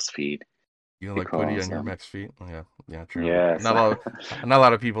Max feed. You don't like putty because on your Max feet? Yeah, true. yes. Not a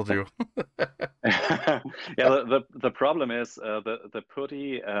lot of people do. Yeah, the problem is the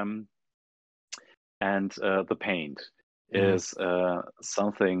putty and the paint is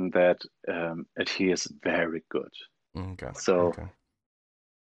something that adheres very good. Okay. So Okay.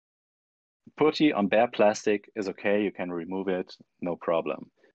 putty on bare plastic is okay. You can remove it, no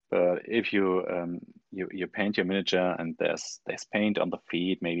problem. But if you you paint your miniature and there's paint on the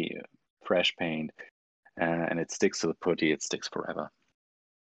feet, maybe fresh paint, and it sticks to the putty, it sticks forever.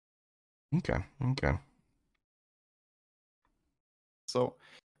 Okay. Okay. So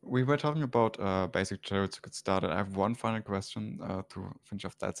we were talking about basic tutorials to get started. I have one final question to finish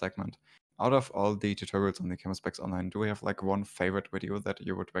off that segment. Out of all the tutorials on the camospecs online, do we have like one favorite video that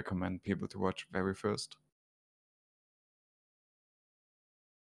you would recommend people to watch very first?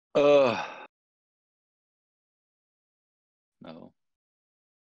 No.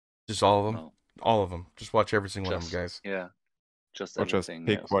 Just all of them? No. All of them. Just watch every single one of them, guys. Yeah. Just Or just everything.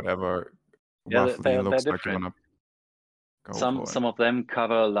 pick Yes. whatever Yeah, roughly they're looks like you different. wanna go for it. Some of them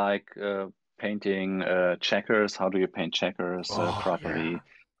cover like painting checkers. How do you paint checkers properly? Yeah.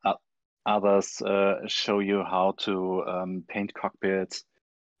 Others show you how to paint cockpits.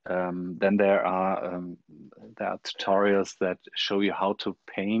 Then there are tutorials that show you how to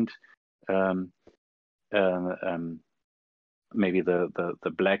paint maybe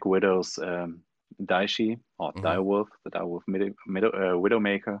the Black Widow's Daishi or Direwolf, the Direwolf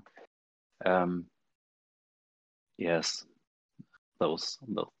Widowmaker. Yes, those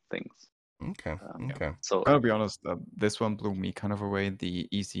things. Okay. Yeah. So I'll be honest, this one blew me kind of away. The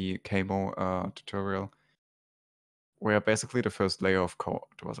easy camo tutorial, where basically the first layer of code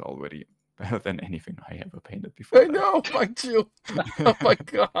was already better than anything I ever painted before. I know, mine too. Oh my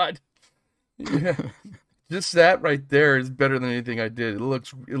god. Yeah. Just that right there is better than anything I did. It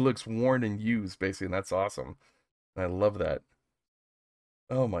looks worn and used, basically, and that's awesome. I love that.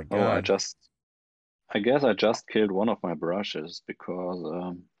 Oh my god. I guess I just killed one of my brushes because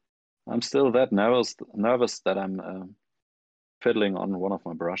I'm still that nervous that I'm fiddling on one of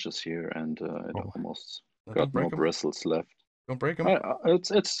my brushes here, and it almost got no bristles left. Don't break them.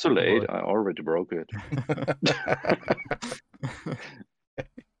 It's too late. I already broke it.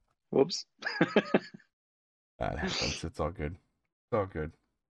 Whoops. That happens. It's all good. It's all good.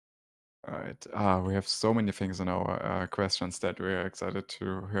 All right. We have so many things in our questions that we're excited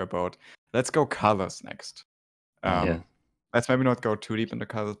to hear about. Let's go colors next. Let's maybe not go too deep into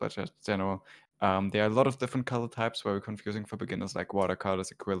colors, but just general. There are a lot of different color types, very confusing for beginners, like watercolors,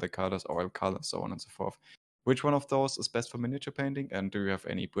 acrylic colors, oil colors, so on and so forth. Which one of those is best for miniature painting? And do you have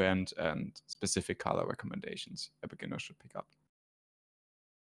any brand and specific color recommendations a beginner should pick up?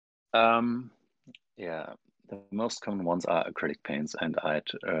 Yeah, the most common ones are acrylic paints, and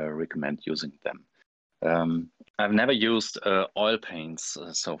I'd recommend using them. I've never used oil paints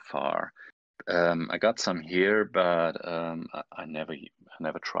so far. I got some here, but I never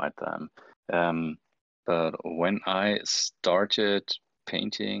tried them. But when I started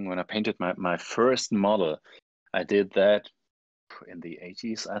painting, when I painted my first model, I did that in the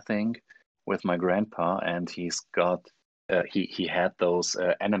 80s, I think, with my grandpa, and he had those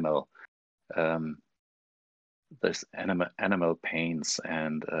animal paints,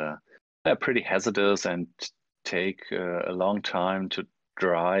 and they're pretty hazardous and take a long time to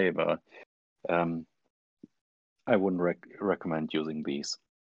dry, but I wouldn't recommend using these.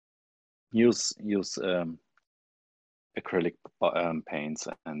 Use acrylic paints,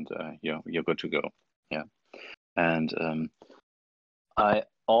 and you're good to go. Yeah, and I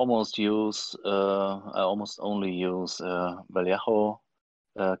almost only use Vallejo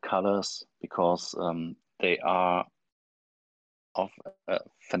colors because they are of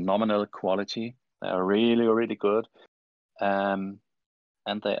phenomenal quality. They are really, really good, and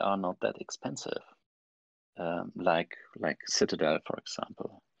they are not that expensive. Like Citadel, for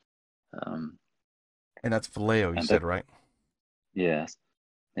example. And that's Vallejo, you said, right? Yes.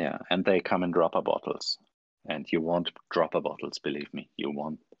 Yeah, and they come in dropper bottles. And you want dropper bottles, believe me. You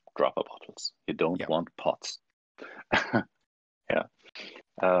want dropper bottles. You don't want pots. Yeah.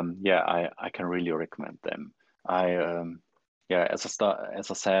 I can really recommend them. As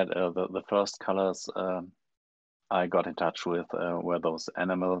I said, the first colors I got in touch with were those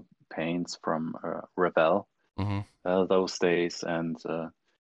animal paints from Rebel those days, and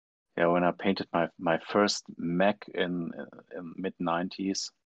when I painted my first mech in mid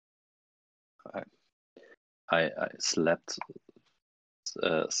 90s, I slept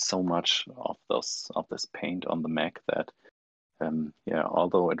so much of this paint on the mech that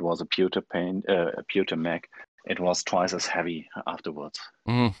although it was a pewter paint, a pewter mech, it was twice as heavy afterwards.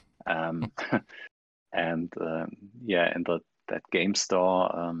 And in that game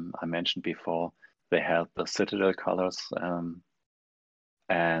store I mentioned before, they had the Citadel colors,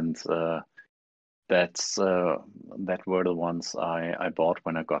 and that were the ones I bought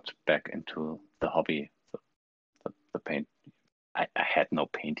when I got back into the hobby, the paint. I had no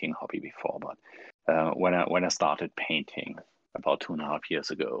painting hobby before, but when I started painting about 2.5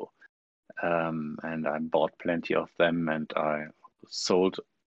 years ago, and I bought plenty of them, and I sold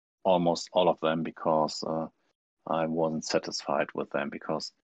almost all of them because I wasn't satisfied with them,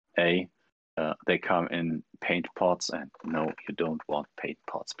 because they come in paint pots, and no, you don't want paint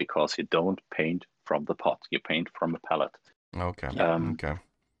pots, because you don't paint from the pot, you paint from a palette. Okay. Okay.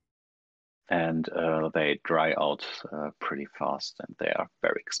 And they dry out pretty fast, and they are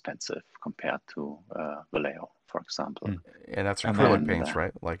very expensive compared to Vallejo, for example. And that's acrylic paints,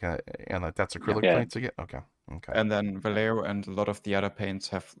 right? That's acrylic paints again? Okay. And then Vallejo and a lot of the other paints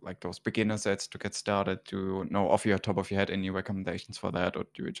have like those beginner sets to get started. Do you know off your top of your head any recommendations for that, or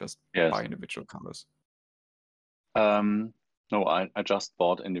do you just buy individual colors? No, I just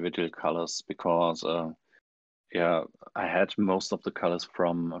bought individual colors because I had most of the colors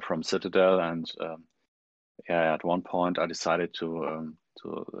from Citadel, and at one point I decided to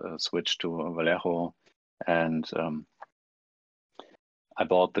switch to Vallejo, and I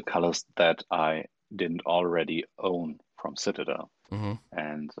bought the colors that I didn't already own from Citadel.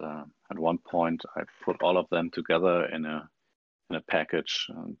 And at one point I put all of them together in a package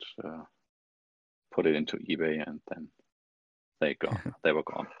and put it into eBay, and then they were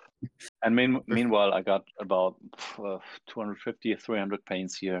gone. And meanwhile, I got about 250, 300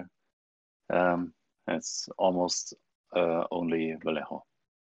 paints here. It's almost only Vallejo.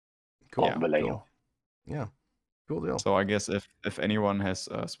 Cool. Vallejo. Yeah. Cool deal. So I guess if anyone has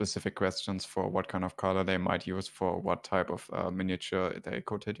specific questions for what kind of color they might use for what type of miniature, they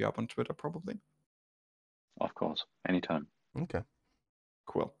could hit you up on Twitter, probably. Of course, anytime. Okay.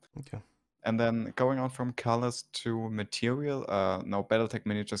 Cool. Okay. And then going on from colors to material, now Battletech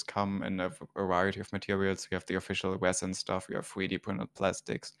miniatures come in a variety of materials. You have the official resin stuff, you have 3D printed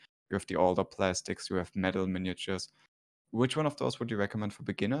plastics, you have the older plastics, you have metal miniatures. Which one of those would you recommend for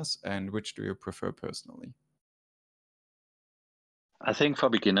beginners, and which do you prefer personally? I think for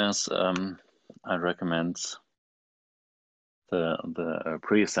beginners, I recommend the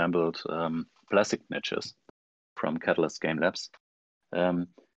pre-assembled plastic miniatures from Catalyst Game Labs.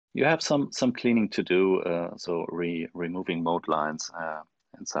 You have some cleaning to do, so removing mold lines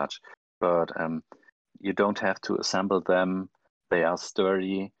and such, but you don't have to assemble them. They are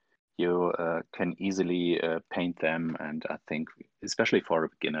sturdy. You can easily paint them, and I think, especially for a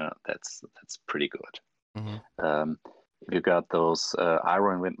beginner, that's pretty good. If you got those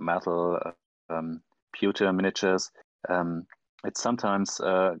iron with metal pewter miniatures, it's sometimes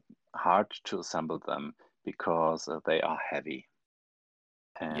hard to assemble them because they are heavy,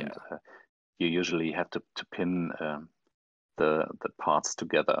 and you usually have to pin the parts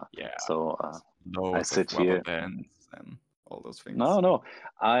together. So I sit here and all those things. No,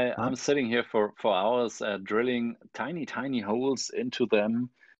 I'm sitting here for hours drilling tiny holes into them,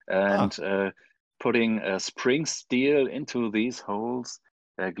 and putting spring steel into these holes,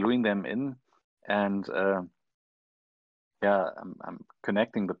 gluing them in, and I'm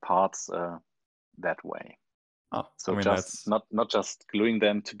connecting the parts that way. So not just gluing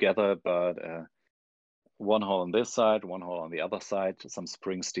them together, but one hole on this side, one hole on the other side, some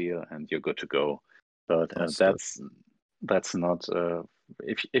spring steel, and you're good to go. But that's not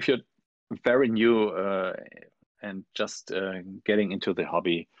if you're very new and just getting into the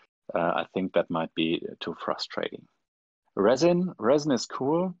hobby, I think that might be too frustrating. Resin is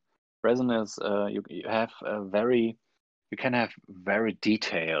cool. Resin is you can have very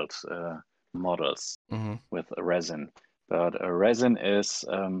detailed models with resin, but resin is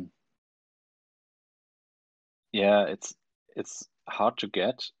it's hard to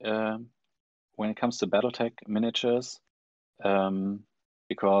get when it comes to Battletech miniatures,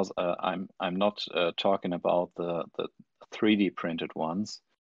 because I'm not talking about the 3D printed ones.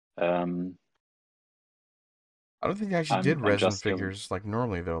 I don't think I actually did I'm resin just figures like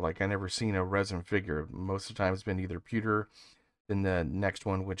normally though. Like I never seen a resin figure. Most of the time it's been either pewter, then the next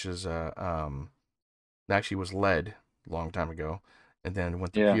one which is actually was lead a long time ago, and then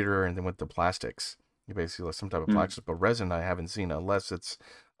went to yeah. pewter and then went to plastics. You basically like some type of Mm, plastic, but resin I haven't seen unless it's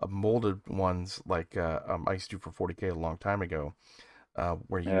molded ones like I used to do for 40K a long time ago,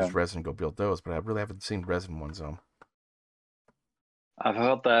 where you yeah. use resin to go build those. But I really haven't seen resin ones though. I've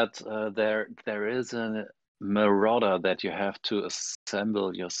heard that there is a Marauder that you have to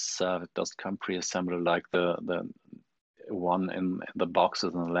assemble yourself. It does come pre-assembled like the one in the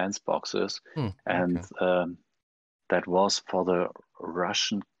boxes and the lens boxes, and Okay. that was for the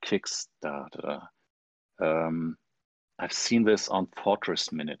Russian Kickstarter. I've seen this on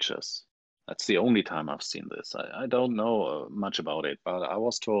Fortress Miniatures. That's the only time I've seen this. I don't know much about it, but I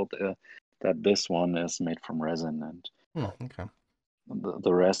was told that this one is made from resin, and Okay.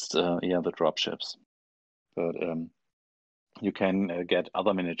 the rest, yeah, the drop ships. But you can get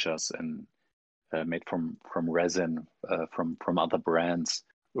other miniatures and made from resin from other brands,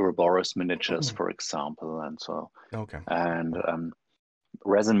 Ouroboros miniatures, for example, and so. Okay. And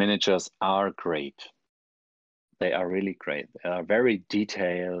resin miniatures are great. They are really great. They are very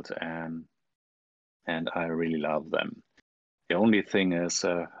detailed, and I really love them. The only thing is,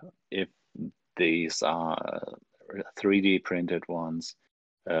 if these are 3D printed ones,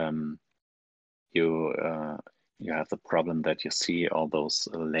 you have the problem that you see all those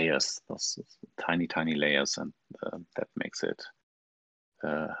layers, those tiny layers, and that makes it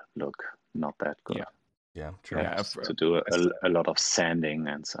look not that good. Yeah, You true. have to do a lot of sanding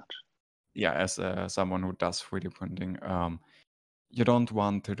and such. Yeah, as someone who does 3D printing, you don't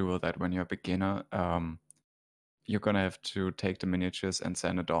want to do that when you're a beginner. You're gonna have to take the miniatures and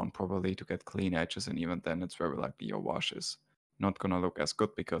sand it down properly to get clean edges, and even then, it's very likely your wash is not gonna look as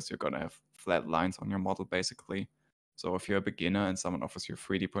good because you're gonna have flat lines on your model, basically. So if you're a beginner and someone offers you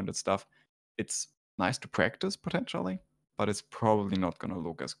 3D printed stuff, it's nice to practice potentially, but it's probably not gonna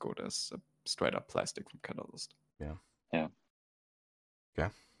look as good as a straight up plastic from Catalyst. Yeah. Yeah. Okay.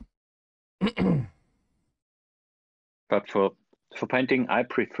 But for painting, I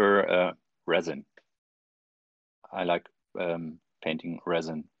prefer resin. I like painting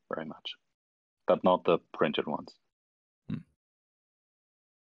resin very much, but not the printed ones.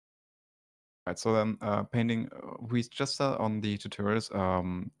 Right, so then painting, we just saw on the tutorials,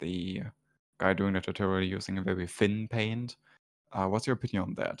 the guy doing the tutorial using a very thin paint. What's your opinion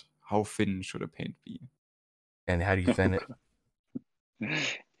on that? How thin should a paint be? And how do you thin it?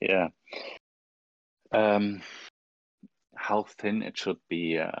 Yeah. How thin it should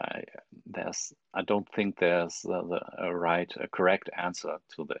be, I don't think there's a correct answer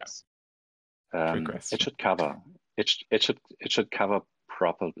to this. Trick question. It should cover. It should cover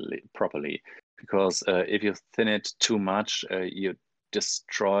properly, because if you thin it too much, you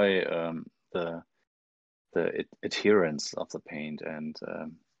destroy the adherence of the paint, and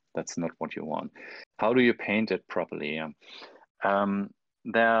that's not what you want. How do you paint it properly?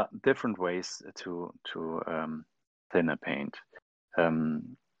 There are different ways to thin a paint.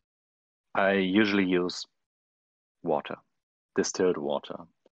 I usually use water, distilled water,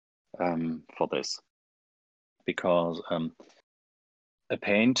 for this, because a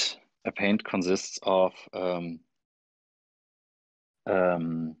paint consists of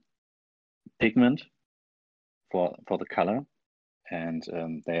pigment for the color, and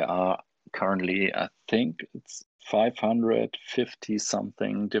they are currently, I think it's 550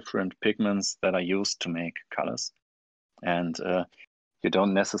 something different pigments that are used to make colors, and you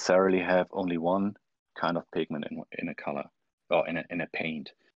don't necessarily have only one kind of pigment in a color or in a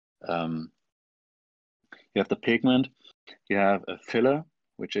paint. You have the pigment, you have a filler,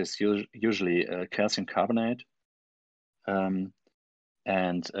 which is usually calcium carbonate, and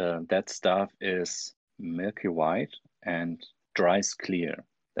that stuff is milky white and dries clear.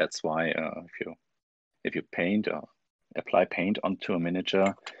 That's why if you paint or apply paint onto a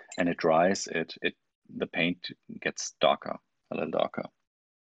miniature and it dries, the paint gets darker, a little darker.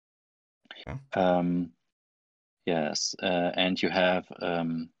 Okay. Yes, and you have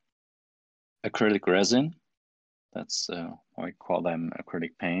acrylic resin. That's why we call them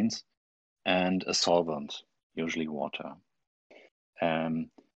acrylic paints, and a solvent, usually water. And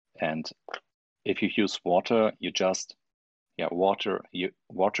if you use water, you just water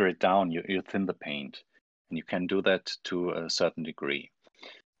it down. You thin the paint, and you can do that to a certain degree.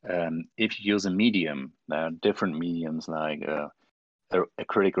 If you use a medium, there are different mediums like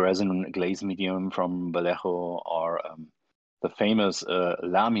acrylic resin glaze medium from Vallejo, or the famous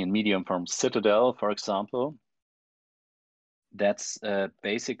Lamian medium from Citadel, for example. That's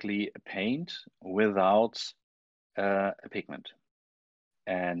basically a paint without a pigment.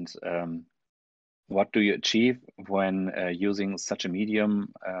 And what do you achieve when using such a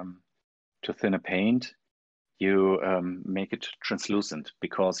medium to thin a paint? You make it translucent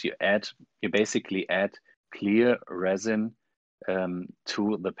because you basically add clear resin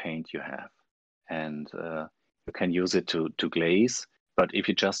to the paint you have, and you can use it to glaze. But if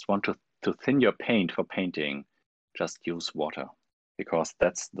you just want to thin your paint for painting, just use water, because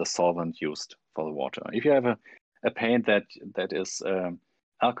that's the solvent used for the water. If you have a paint that is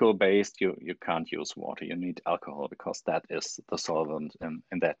alcohol based, you can't use water. You need alcohol because that is the solvent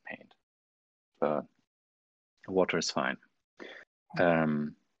in that paint. Water is fine.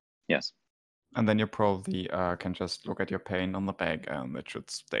 Yes. And then you probably can just look at your paint on the bag, and it should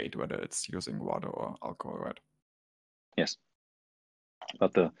state whether it's using water or alcohol, right? Yes.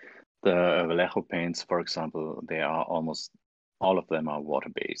 But the Vallejo paints, for example, they are almost all of them are water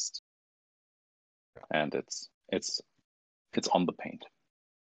based, and it's on the paint.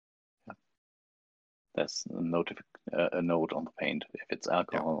 Yeah. There's a note on the paint if it's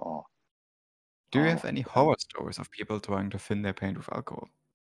alcohol or. Do you have any horror stories of people trying to thin their paint with alcohol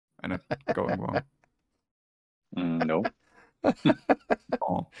and it going wrong? No.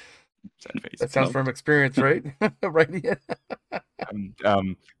 Oh, sad face. That sounds from experience, right? Right, Ian?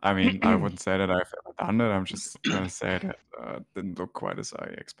 I mean, I wouldn't say that I've ever done it. I'm just gonna say that didn't look quite as I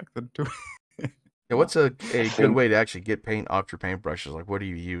expected it to. Yeah, what's a good way to actually get paint off your paintbrushes? Like, what do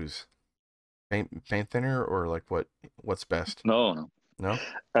you use? Paint thinner, or like what's best? No.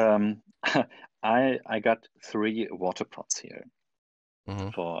 I got 3 water pots here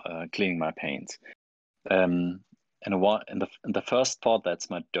for cleaning my paints. And in the first pot, that's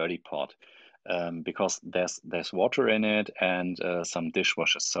my dirty pot, because there's water in it and some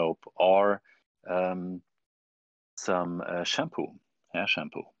dishwasher soap or some hair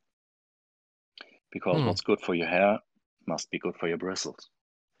shampoo. Because what's good for your hair must be good for your bristles,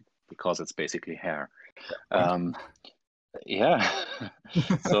 because it's basically hair. Yeah.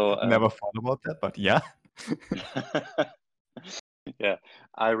 So never thought about that, but yeah. Yeah,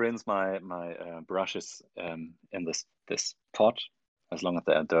 I rinse my brushes in this pot as long as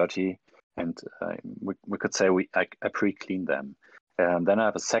they are dirty, and we could say I pre-clean them. Then I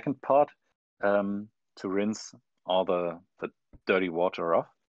have a second pot to rinse all the dirty water off,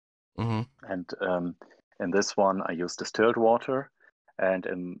 and in this one I use distilled water, and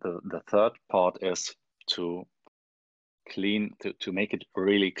in the third pot is to clean to make it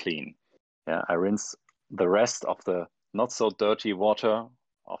really clean. Yeah, I rinse the rest of the not so dirty water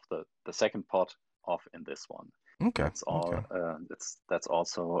of the second pot off in this one. Okay. That's all. Okay. That's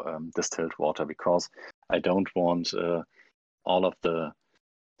also distilled water, because I don't want all of the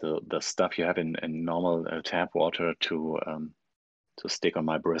stuff you have in normal tap water to stick on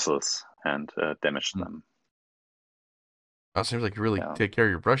my bristles and damage them. That seems like you really take care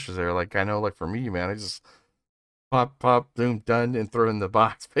of your brushes there. Like, I know, like for me, man, I just pop, boom, done, and throw it in the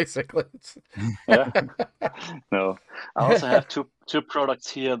box, basically. Yeah. No, I also have two products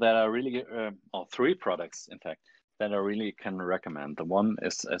here that I really, or 3 products, in fact, that I really can recommend. The one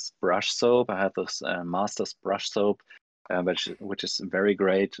is brush soap. I have this Master's brush soap, which is very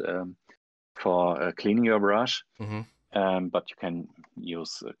great for cleaning your brush. But you can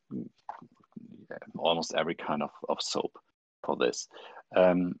use almost every kind of soap for this.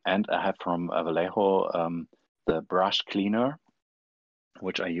 And I have from Vallejo the brush cleaner,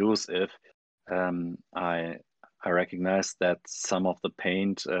 which I use if I recognize that some of the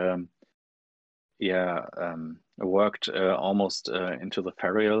paint worked almost into the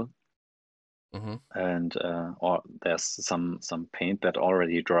ferrule, and or there's some paint that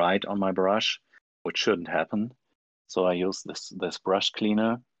already dried on my brush, which shouldn't happen. So I use this brush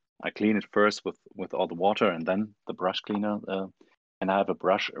cleaner. I clean it first with all the water and then the brush cleaner, and I have a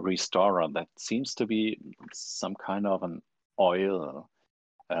brush restorer that seems to be some kind of an oil.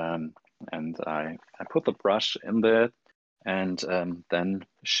 And I put the brush in there and then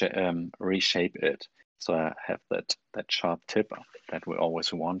reshape it. So I have that sharp tip that we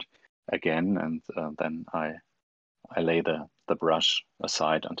always want again, and then I lay the brush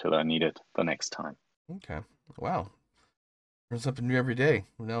aside until I need it the next time. Okay. Wow. Learn something new every day.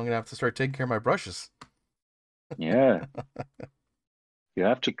 Now I'm gonna have to start taking care of my brushes. Yeah. You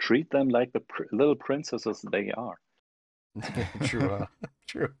have to treat them like the little princesses they are. True.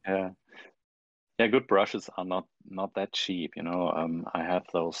 True. Yeah, good brushes are not that cheap. I have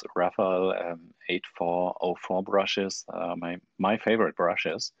those Raphael 8404 brushes, my favorite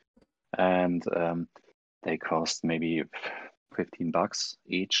brushes, and they cost maybe $15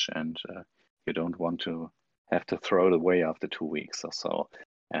 each, and you don't want to have to throw it away after 2 weeks or so.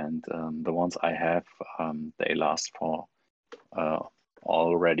 and the ones I have, they last for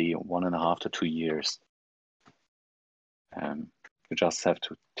already 1.5 to 2 years. You just have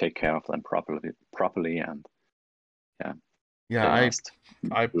to take care of them properly, and yeah, Yeah, they I last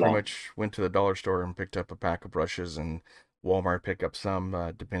pretty long. much went to the dollar store and picked up a pack of brushes, and Walmart picked up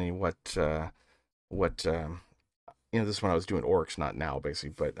some, depending what this one I was doing orcs, not now,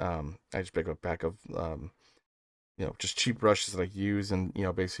 basically, but I just picked up a pack of just cheap brushes that I use, and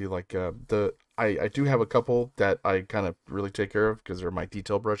basically like I do have a couple that I kind of really take care of because they're my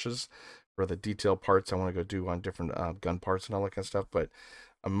detail brushes for the detail parts I want to go do on different gun parts and all that kind of stuff. But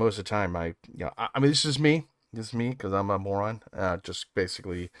most of the time, I mean, this is me. This is me because I'm a moron. Just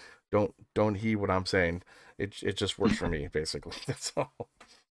basically, don't heed what I'm saying. It just works for me, basically. That's all.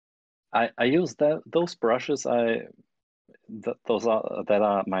 I use those brushes. Those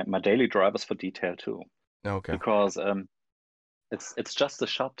are my daily drivers for detail too. Okay. Because it's just a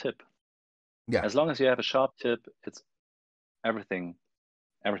sharp tip. Yeah. As long as you have a sharp tip, it's everything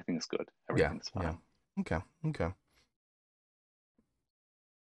is good. Everything is fine. Yeah. Okay.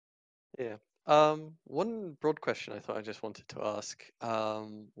 Yeah. One broad question I thought I just wanted to ask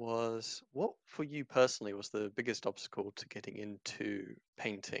was what for you personally was the biggest obstacle to getting into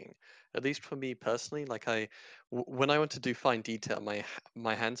painting? At least for me personally, like when I want to do fine detail,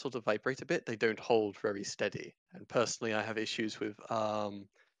 my hands sort of vibrate a bit. They don't hold very steady. And personally, I have issues with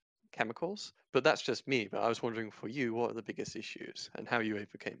chemicals, but that's just me. But I was wondering for you, what are the biggest issues and how you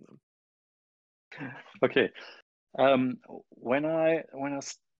overcame them? Okay. When I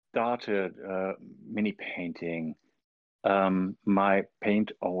started mini painting, my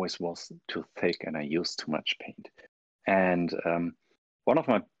paint always was too thick, and I used too much paint. And one of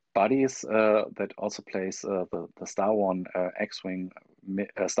my buddies that also plays the Star Wars X-wing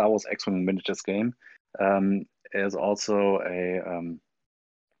miniatures game is also a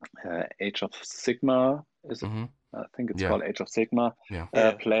Age of Sigma. Is it? Mm-hmm. I think it's Yeah. called Age of Sigma Yeah.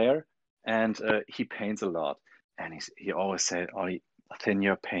 player, and he paints a lot. And he always said, "Ollie, thin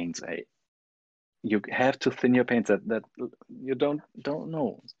your paints. You have to thin your paints. That you don't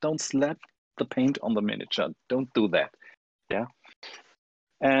know. Don't slap the paint on the miniature. Don't do that." Yeah.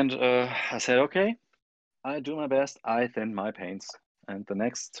 And I said, "Okay, I do my best. I thin my paints." And the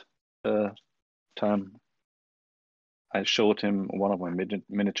next time I showed him one of my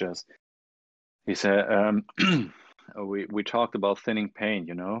miniatures, he said, "We talked about thinning paint,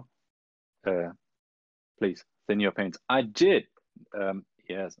 please thin your paints." I did.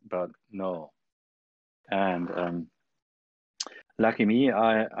 Yes, but no. And lucky me,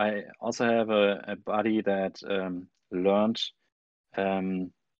 I also have a buddy that learned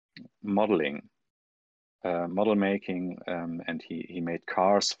modeling, model making, and he made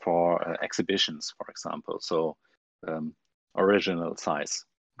cars for exhibitions, for example. So original size,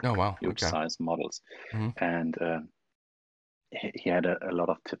 Oh wow. huge Okay. size models. Mm-hmm. And he had a lot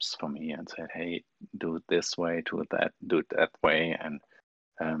of tips for me and said, "Hey, do it this way, do it that way, and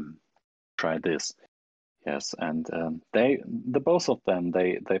try this." Yes, and the both of them,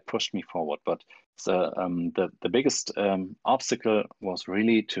 they pushed me forward. But the biggest obstacle was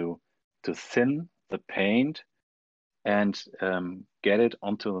really to thin the paint and get it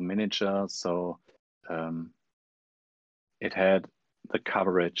onto the miniature so it had the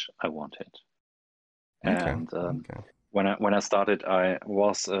coverage I wanted. Okay. And Okay. when I started, I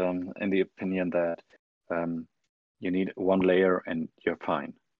was in the opinion that you need one layer and you're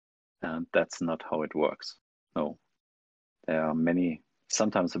fine. And that's not how it works. No, there are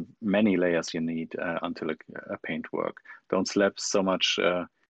sometimes many layers you need until a paint work. Don't slap so much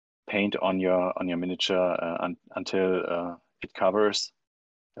paint on your miniature until it covers.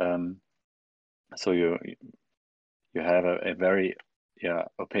 So you have a very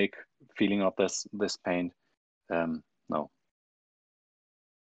opaque feeling of this paint. No,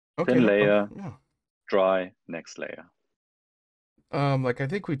 Okay. thin layer, Yeah. dry, next layer. Like I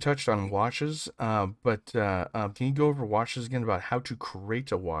think we touched on washes, but can you go over washes again about how to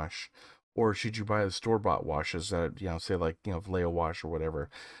create a wash, or should you buy the store-bought washes that say like Vallejo wash or whatever,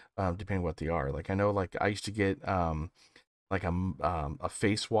 depending what they are. Like I know, like I used to get like a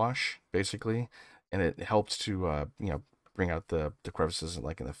face wash basically, and it helps to bring out the crevices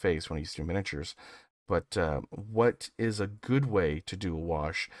like in the face when you use do miniatures. But what is a good way to do a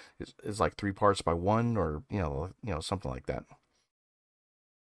wash? Is like 3 parts by one, or something like that.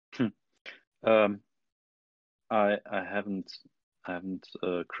 um, I haven't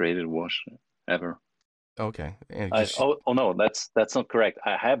created a wash ever. Okay, and just Oh no, that's not correct.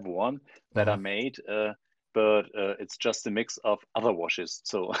 I have one that I mhm. made, but it's just a mix of other washes.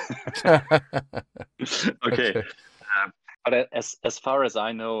 So okay, Okay. But as far as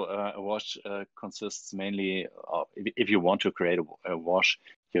I know, a wash consists mainly of, if you want to create a wash,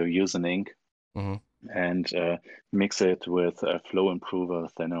 you use an ink and mix it with a flow improver,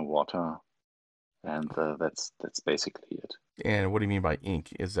 thinner water, and that's basically it. And what do you mean by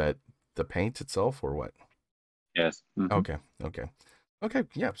ink? Is that the paint itself or what? Yes. Okay.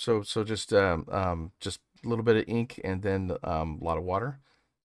 Yeah. So just a little bit of ink and then a lot of water.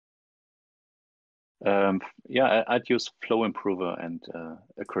 Yeah, I'd use flow improver and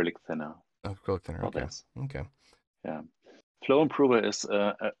acrylic thinner. Acrylic thinner. Okay. This. Okay. Yeah, flow improver is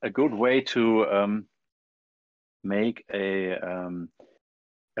a good way to make a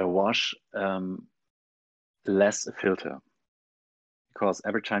wash less a filter, because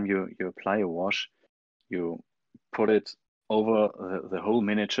every time you apply a wash, you put it over the whole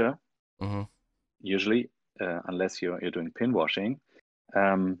miniature. Usually, unless you're doing pin washing.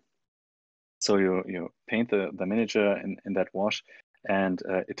 So you paint the miniature in that wash, and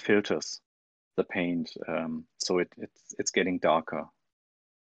it filters the paint, so it's getting darker.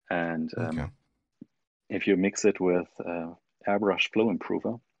 And if you mix it with airbrush flow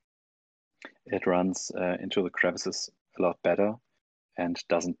improver, it runs into the crevices a lot better and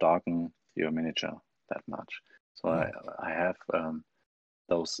doesn't darken your miniature that much. So I have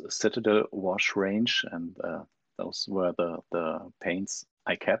those Citadel wash range, and those were the paints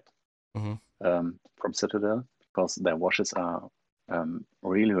I kept from Citadel, because their washes are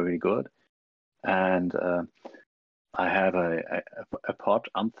really, really good. And I have a pot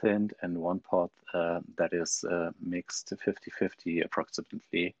unthinned and one pot that is mixed 50-50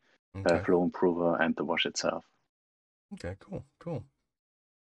 approximately, flow improver and the wash itself. Okay, cool.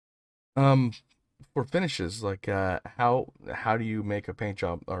 For finishes, like how do you make a paint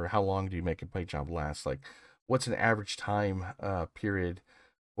job, or how long do you make a paint job last? Like, what's an average time period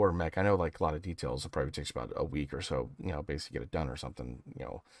for a mech? I know, like, a lot of details, it probably takes about a week or so, basically get it done or something,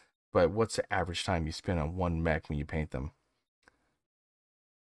 But what's the average time you spend on one mech when you paint them?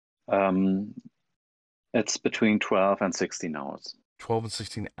 It's between 12 and 16 hours. 12 and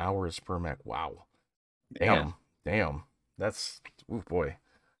 16 hours per mech. Wow. Yeah. Damn. That's, oh boy.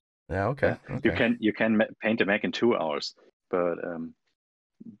 Yeah, okay. You can paint a mech in 2 hours, but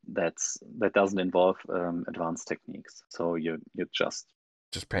that doesn't involve advanced techniques. So you just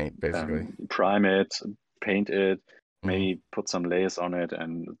paint, basically. Prime it, paint it, maybe put some layers on it,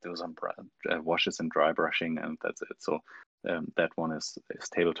 and do some washes and dry brushing, and that's it. So that one is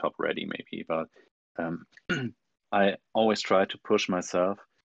tabletop ready, maybe. But I always try to push myself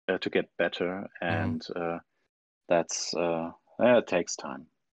to get better, and that's it takes time.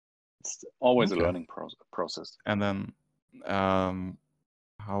 It's always a learning process. And then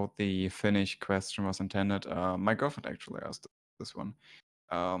how the finish question was intended, my girlfriend actually asked this one.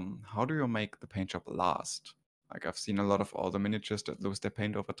 How do you make the paint job last? Like, I've seen a lot of older miniatures that lose their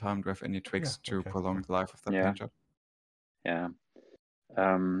paint over time. Do you have any tricks to prolong the life of the paint job? Yeah.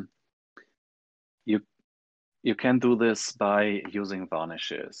 You can do this by using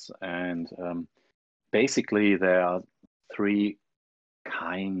varnishes, and basically there are 3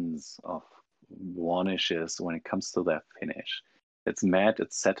 kinds of varnishes when it comes to their finish. It's matte,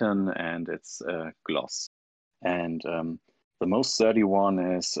 it's satin, and it's gloss. And the most sturdy one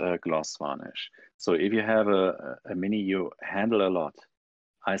is gloss varnish. So if you have a mini you handle a lot,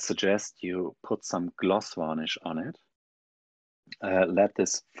 I suggest you put some gloss varnish on it. Let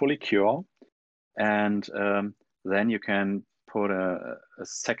this fully cure, and then you can put a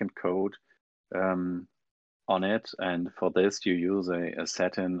second coat on it, and for this you use a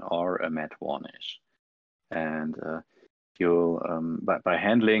satin or a matte varnish. And you'll by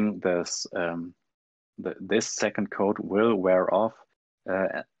handling this, this second coat will wear off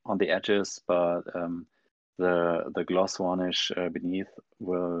on the edges, but the gloss varnish beneath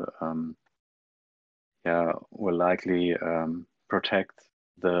will likely protect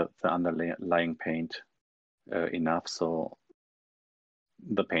the underlying paint enough so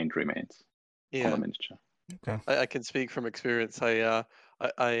the paint remains on the miniature. Okay. I can speak from experience. I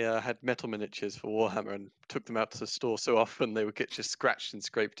had metal miniatures for Warhammer and took them out to the store so often they would get just scratched and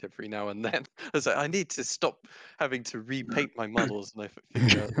scraped every now and then. I was like, I need to stop having to repaint my models, and I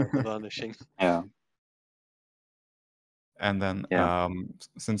figured out the varnishing. Yeah. And then,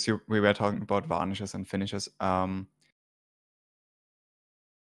 since we were talking about varnishes and finishes,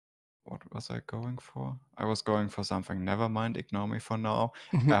 what was I going for? I was going for something. Never mind. Ignore me for now.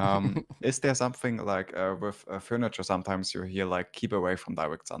 Is there something like with furniture? Sometimes you hear like keep away from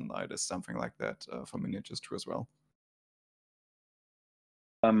direct sunlight. Is something like that for miniatures too as well?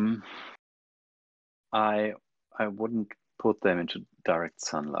 I wouldn't put them into direct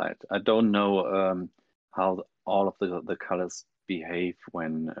sunlight. I don't know how all of the colors behave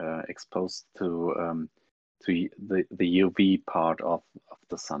when exposed to the UV part of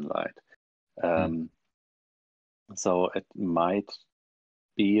the sunlight. So it might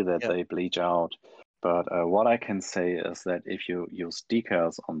be that they bleach out, but what I can say is that if you use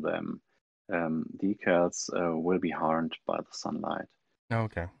decals on them, decals will be harmed by the sunlight.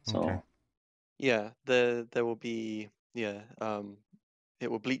 Okay. So yeah, there will be it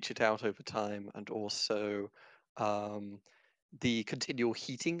will bleach it out over time, and also the continual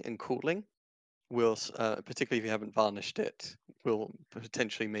heating and cooling will, particularly if you haven't varnished it, will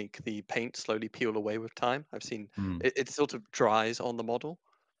potentially make the paint slowly peel away with time. I've seen it sort of dries on the model.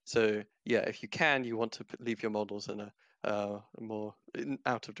 So yeah, if you can, you want to leave your models in a more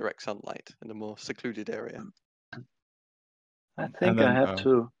out of direct sunlight in a more secluded area. I think then,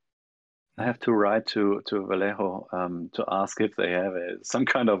 I have to write to Vallejo to ask if they have some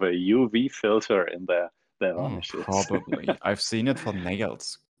kind of a UV filter in their varnishes. Probably. I've seen it for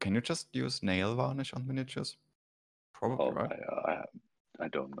nails. Can you just use nail varnish on miniatures? Probably, right? I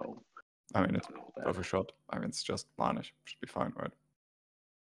don't know. I mean, it's worth a shot. I mean, it's just varnish. Should be fine, right?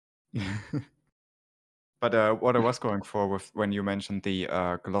 But what I was going for with when you mentioned the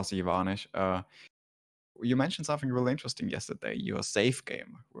glossy varnish, you mentioned something really interesting yesterday. Your safe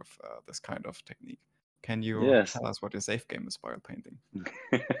game with this kind of technique. Can you tell us what your safe game is while painting?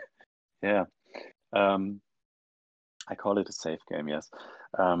 Yeah, I call it a safe game. Yes,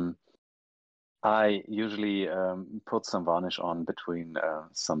 I usually put some varnish on between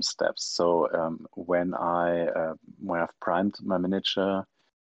some steps. So when I've primed my miniature,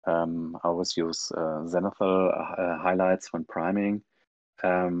 I always use zenithal highlights when priming,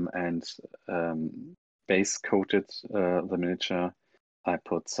 and base coated the miniature. I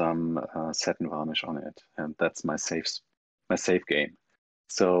put some satin varnish on it, and that's my safe game.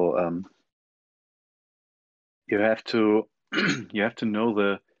 So you have to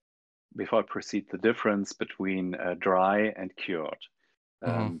know before I proceed the difference between dry and cured.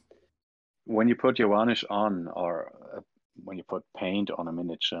 When you put your varnish on, or when you put paint on a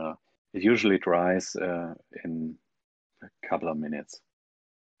miniature, it usually dries in a couple of minutes.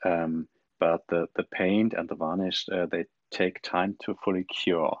 But the paint and the varnish, they take time to fully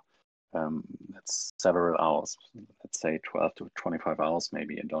cure. It's several hours, let's say 12 to 25 hours,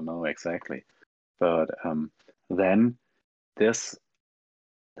 maybe. I don't know exactly. But then this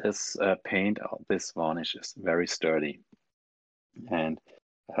paint, this varnish is very sturdy. And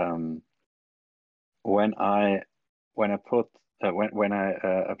when I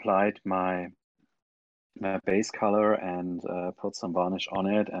applied my base color and put some varnish on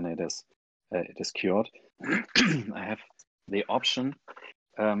it, and it is cured, I have the option,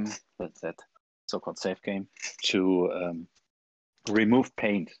 that's that so-called safe game, to remove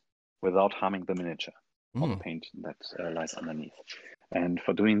paint without harming the miniature or the paint that lies underneath. And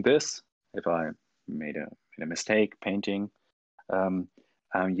for doing this, if I made a mistake painting, I'm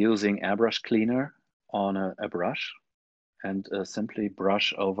using airbrush cleaner on a brush and simply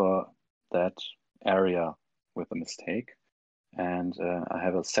brush over that area with a mistake. And I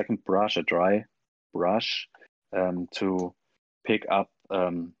have a second brush, a dry brush, to pick up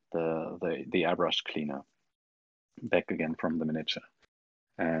the airbrush cleaner back again from the miniature.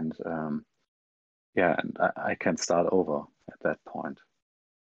 And and I can start over at that point.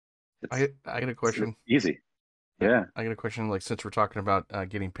 I got a question. Easy. Yeah. I got a question. Like, since we're talking about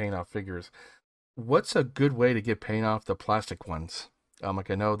getting paint off figures, what's a good way to get paint off the plastic ones?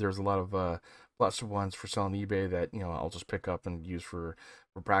 Like, I know there's a lot of plastic ones for selling on eBay that I'll just pick up and use for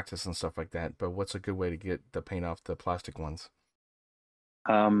practice and stuff like that. But what's a good way to get the paint off the plastic ones?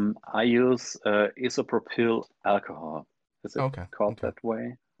 I use isopropyl alcohol. Is it called that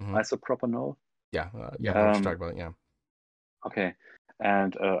way? Isopropanol? Yeah, I know what you're talking about. Yeah. Okay,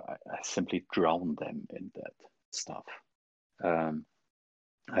 and I simply drown them in that stuff.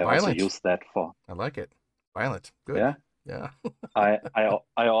 I also use that for. I like it. Violent. Good. Yeah. Yeah.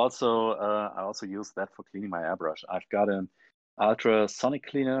 I also use that for cleaning my airbrush. I've got an ultrasonic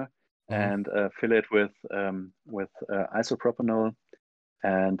cleaner and fill it with isopropanol,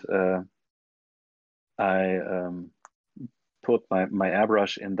 and I put my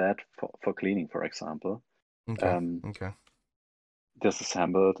airbrush in that for cleaning, for example. Okay.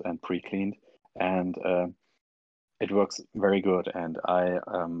 Disassembled and pre-cleaned, and it works very good. And I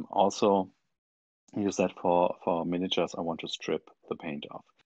also use that for miniatures I want to strip the paint off.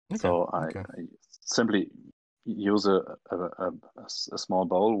 So I simply use a small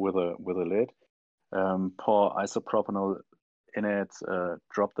bowl with a lid, pour isopropyl in it,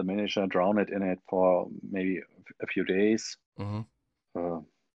 drop the miniature, drown it in it for maybe a few days. I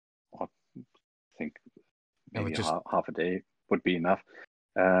think maybe half a day would be enough.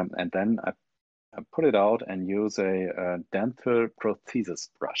 And then I put it out and use a dental prosthesis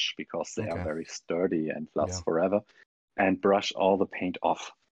brush because they are very sturdy and last forever, and brush all the paint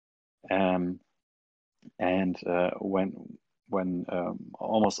off. And when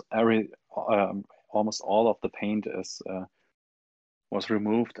almost all of the paint was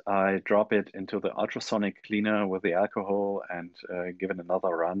removed, I drop it into the ultrasonic cleaner with the alcohol and give it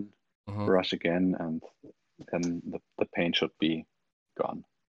another run, brush again, and then the paint should be gone.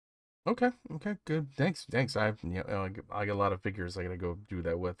 Okay, good. Thanks. I got a lot of figures I gotta go do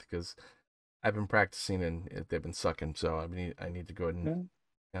that with because I've been practicing and they've been sucking. So I need to go ahead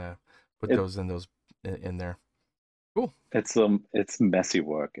and put those in there. Cool. It's messy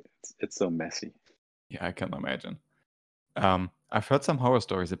work. It's so messy. Yeah, I can imagine. I've heard some horror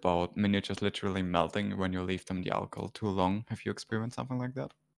stories about miniatures literally melting when you leave them in the alcohol too long. Have you experienced something like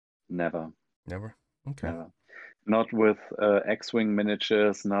that? Never. Okay. Never. Not with X-wing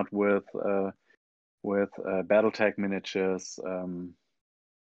miniatures. Not with BattleTech miniatures.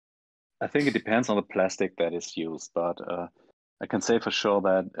 I think it depends on the plastic that is used, but I can say for sure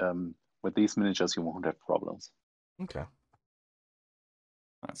that with these miniatures you won't have problems. Okay.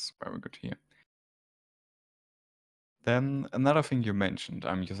 That's very good to hear. Then another thing you mentioned,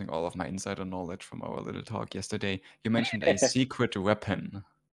 I'm using all of my insider knowledge from our little talk yesterday. You mentioned a secret weapon.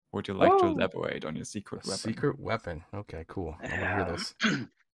 Would you like to elaborate on your secret weapon? Secret weapon. Okay, cool. I want to hear this.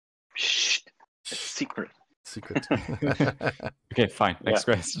 Shh. It's secret. Secret. Okay, fine. Next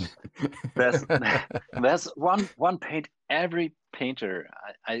question. There's one paint every painter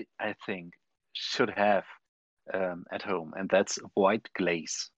I think should have at home, and that's white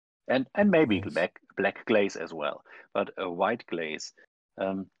glaze, and maybe black glaze as well, but a white glaze.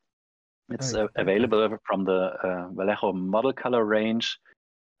 It's available from the Vallejo model color range.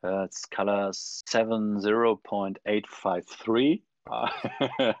 It's color 70.853.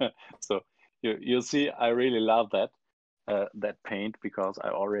 So you see, I really love that paint because I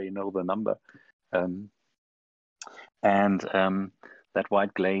already know the number. And that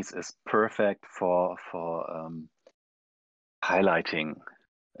white glaze is perfect for highlighting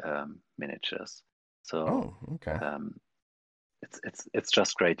miniatures. So it's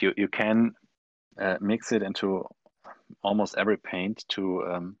just great. You can mix it into almost every paint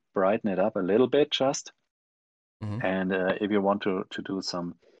to brighten it up a little bit, just. And if you want to do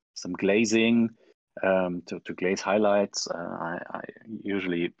some glazing, to glaze highlights, I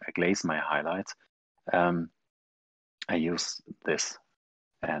usually glaze my highlights. I use this,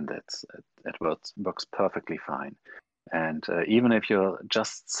 and it works perfectly fine. And even if you're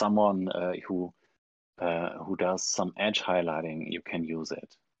just someone who does some edge highlighting, you can use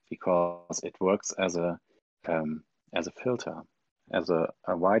it because it works as a filter, as a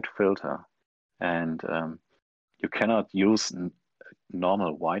white filter, and you cannot use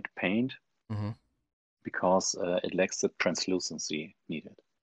normal white paint because it lacks the translucency needed.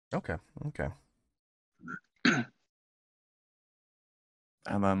 Okay.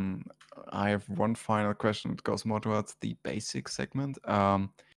 And then I have one final question. It goes more towards the basic segment.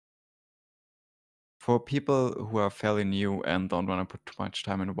 For people who are fairly new and don't want to put too much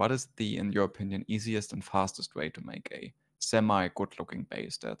time in, what is the, in your opinion, easiest and fastest way to make a semi-good-looking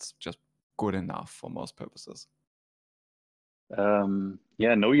base that's just good enough for most purposes? Know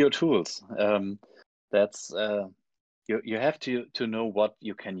your tools. That's you have to know what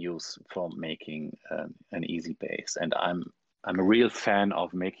you can use for making an easy base, and I'm a real fan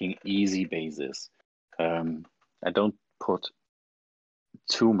of making easy bases. I don't put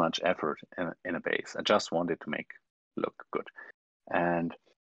too much effort in a base. I just want it to look good, and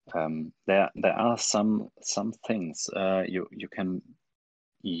there are some things you can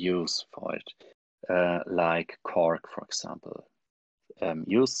use for it, like cork, for example.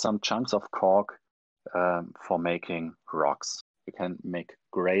 Use some chunks of cork for making rocks. You can make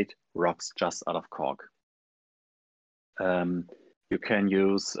great rocks just out of cork. You can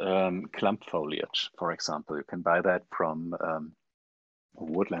use clump foliage, for example. You can buy that from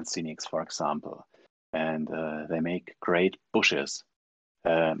Woodland Scenics, for example, and they make great bushes.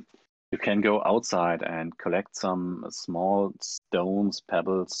 You can go outside and collect some small stones,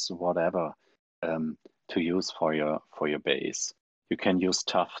 pebbles, whatever, to use for your base. You can use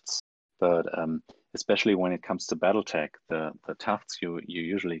tufts, but especially when it comes to BattleTech, the tufts you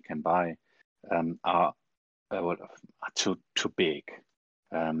usually can buy are too big.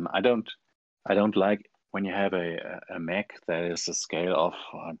 I don't like when you have a mech that is a scale of,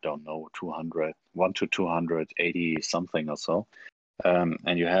 I don't know, 1 to 280 something or so,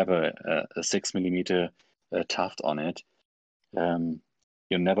 and you have a 6mm tuft on it.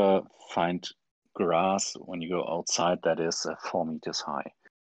 You never find grass when you go outside that is 4 meters high.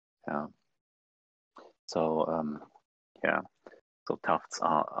 Yeah. So so tufts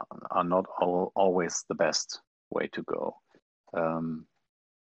are not always the best way to go.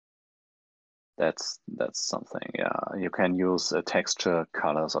 That's something. Yeah, you can use texture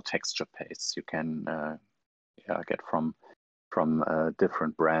colors or texture pastes. You can get from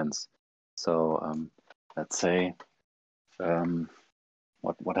different brands. So let's say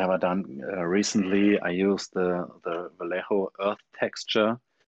what have I done recently? I used the Vallejo earth texture,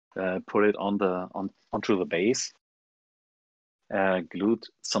 put it onto the base, glued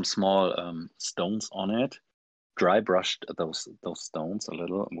some small stones on it, dry brushed those stones a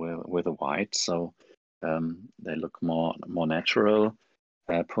little with a white, so they look more natural.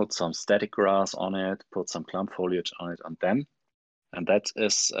 Put some static grass on it, put some clump foliage on it, and that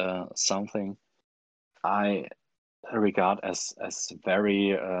is something I regard as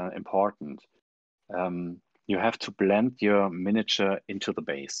very important. You have to blend your miniature into the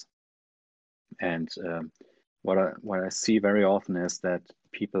base, and what I see very often is that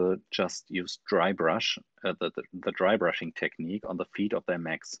people just use dry brush, the dry brushing technique on the feet of their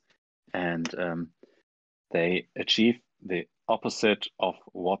mechs, and they achieve the opposite of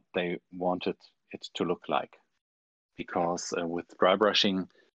what they wanted it to look like. Because with dry brushing,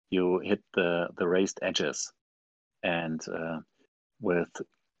 you hit the raised edges, and with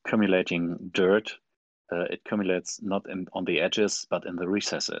cumulating dirt, it cumulates not on the edges, but in the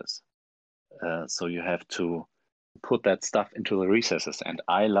recesses. So you have to put that stuff into the recesses. And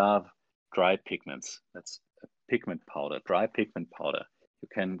I love dry pigments. That's a pigment powder, dry pigment powder. You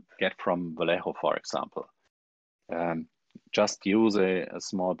can get from Vallejo, for example. Just use a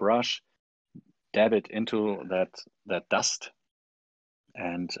small brush, dab it into that dust,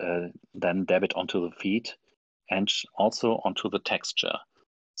 and then dab it onto the feet and also onto the texture.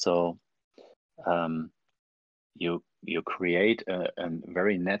 So you create a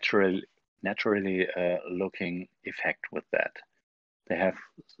very naturally looking effect with that. They have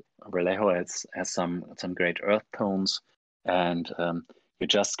Vallejo has some great earth tones, and you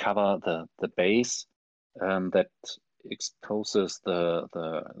just cover the base that exposes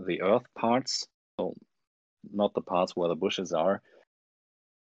the earth parts, so not the parts where the bushes are,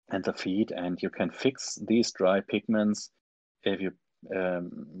 and the feet, and you can fix these dry pigments if you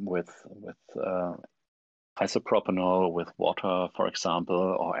with isopropanol with water, for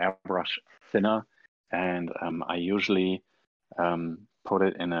example, or airbrush thinner, and I usually put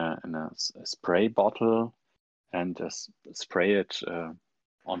it in a spray bottle and spray it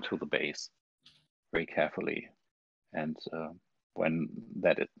onto the base very carefully, and when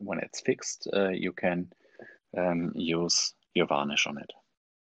it's fixed, you can use your varnish on it.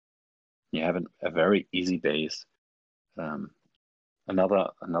 You have a very easy base. Another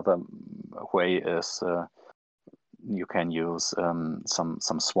way is you can use some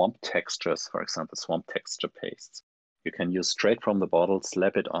swamp textures, for example, swamp texture pastes. You can use straight from the bottle,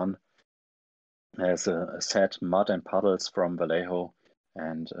 slap it on as a set mud and puddles from Vallejo,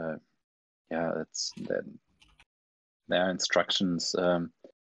 and there are instructions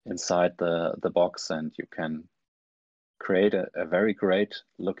inside the box, and you can create a very great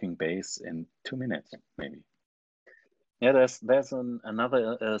looking base in 2 minutes, maybe. Yeah, there's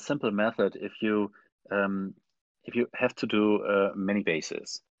another simple method if you have to do many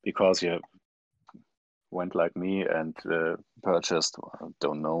bases, because you went like me and purchased,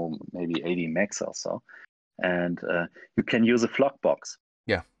 don't know, maybe 80 mechs or so, and you can use a flock box.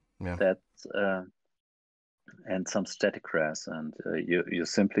 Yeah. That's and some static grass, and you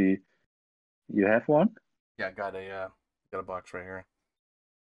simply have one. Yeah, I got a box right here.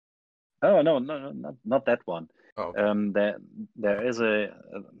 Oh no, not that one. Oh, okay. There is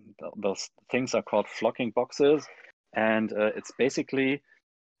those things are called flocking boxes, and it's basically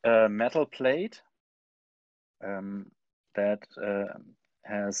a metal plate that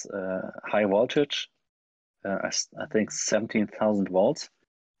has high voltage. I think 17,000 volts,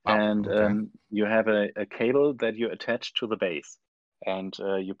 Wow, and okay. you have a cable that you attach to the base, and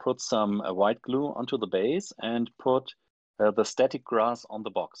you put some white glue onto the base and put the static grass on the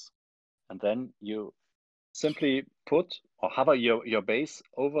box, and then you simply put or hover your base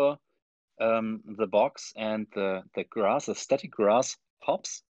over the box, and the static grass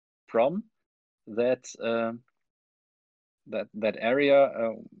pops from that that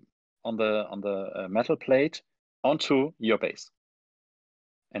area on the metal plate onto your base,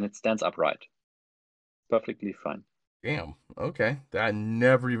 and it stands upright, perfectly fine. Damn. Okay. I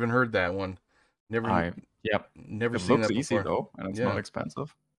never even heard that one. Never It seen looks that easy before. though, and it's not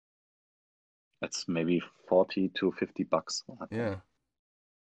expensive. It's maybe $40 to $50, I think. Yeah.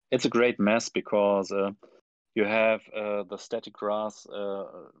 it's a great mess because you have the static grass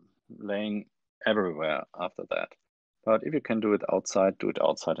laying everywhere after that. But if you can do it outside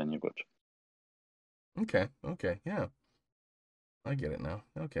and you're good. Okay, yeah. I get it now.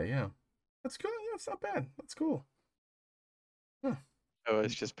 Okay, yeah. That's good. Yeah, it's not bad. That's cool. Huh. Oh,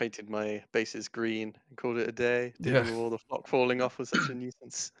 it's just painted my bases green and called it a day. Yeah. Dealing with all the flock falling off was such a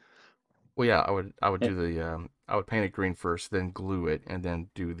nuisance. Well, yeah, I would do the I would paint it green first, then glue it, and then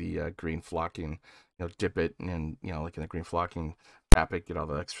do the green flocking. Dip it and like in the green flocking, tap it, get all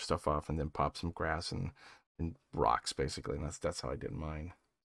the extra stuff off, and then pop some grass and rocks basically. And that's how I did mine.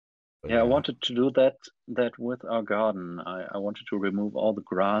 But, Yeah, I wanted to do that with our garden. I wanted to remove all the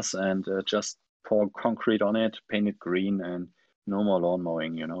grass and just pour concrete on it, paint it green, and no more lawn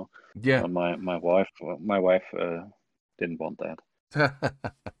mowing. Yeah. My wife didn't want that.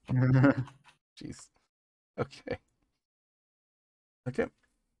 Jeez. Okay. Okay.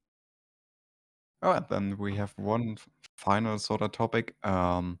 All right, then we have one final sort of topic.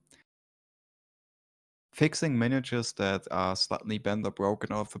 Fixing miniatures that are slightly bent or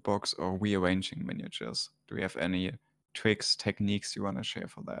broken out of the box, or rearranging miniatures. Do we have any tricks, techniques you want to share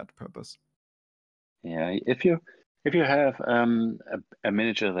for that purpose? Yeah, if you have a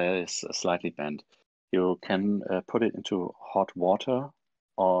miniature that is slightly bent, you can put it into hot water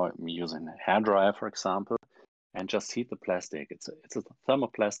or using a hairdryer, for example, and just heat the plastic. It's a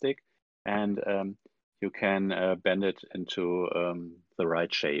thermoplastic, and you can bend it into the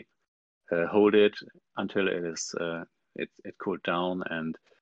right shape. Hold it until it cooled down, and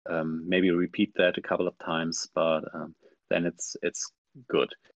maybe repeat that a couple of times, but then it's good.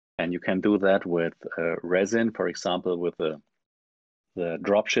 And you can do that with resin, for example, with the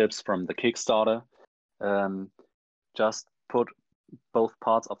dropships from the Kickstarter. Just put both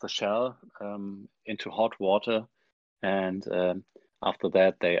parts of the shell into hot water, and after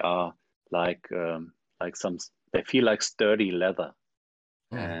that they are like they feel like sturdy leather,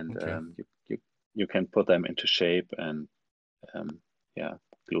 and Okay. you can put them into shape and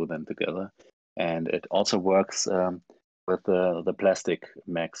glue them together. And it also works with the plastic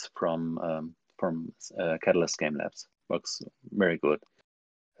mechs from Catalyst Game Labs. Works very good.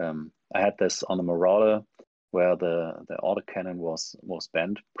 I had this on the Marauder where the autocannon was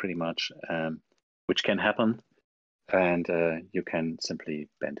bent pretty much, which can happen, and you can simply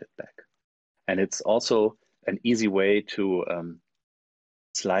bend it back. And it's also an easy way to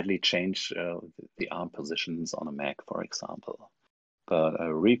slightly change the arm positions on a mech, for example. But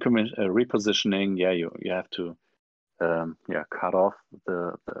repositioning, you have to cut off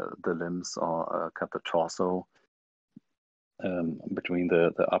the limbs or cut the torso between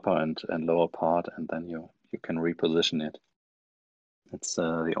the upper and lower part, and then you can reposition it. It's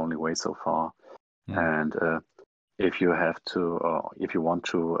the only way so far. And if you want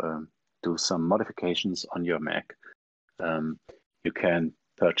to do some modifications on your mech, you can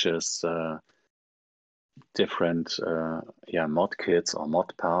purchase different mod kits or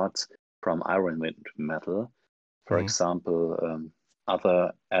mod parts from Iron Metal. For example,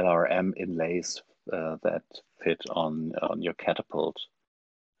 other LRM inlays that fit on your catapult.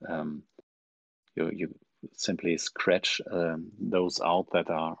 You simply scratch those out that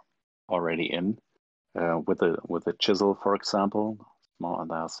are already in with a chisel, for example. There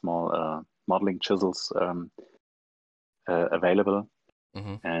are small modeling chisels available,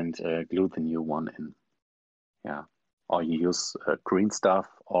 and glue the new one in. Yeah, or you use green stuff,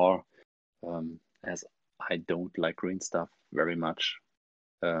 or as I don't like green stuff very much,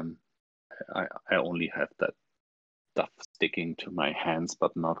 I only have that stuff sticking to my hands,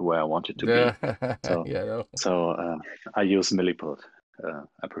 but not where I want it to be. So I use Milliput.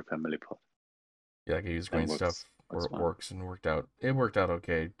 I prefer Milliput. Yeah, I can use green stuff. Works and worked out. It worked out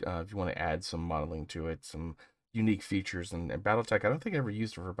okay. If you want to add some modeling to it, some unique features, and BattleTech, I don't think I ever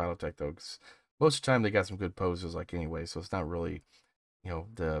used it for BattleTech though, because most of the time they got some good poses anyway, so it's not really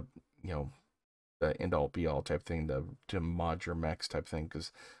the end all be all type thing to mod your mechs type thing,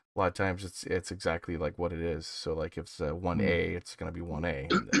 because a lot of times it's exactly like what it is. So like if it's 1A, it's gonna be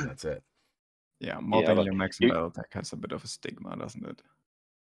 1A, and then that's it. Yeah, modding your mechs in BattleTech has a bit of a stigma, doesn't it?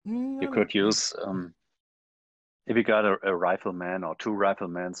 You could use if you got a rifleman or two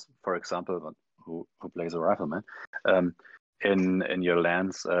riflemen, for example, who plays a rifleman, in your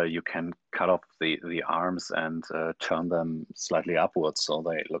lands, you can cut off the arms and turn them slightly upwards so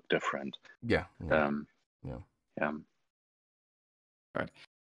they look different. Yeah. Right.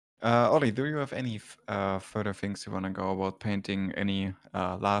 Ollie, do you have any further things you want to go about painting? Any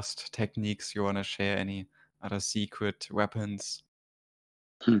last techniques you want to share? Any other secret weapons?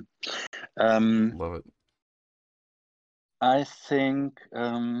 Love it. I think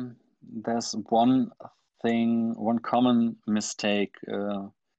there's one common mistake,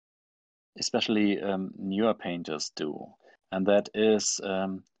 especially newer painters do, and that is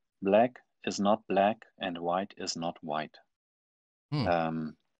black is not black and white is not white.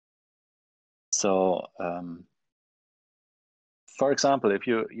 So, for example, if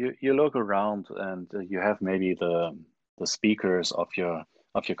you look around and you have maybe the speakers of your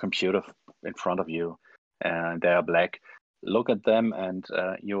computer in front of you, and they are black, look at them and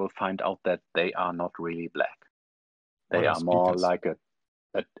you will find out that they are not really black. They are more like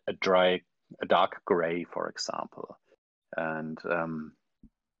a dark gray, for example, and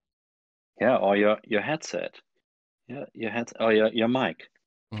or your headset, or your mic,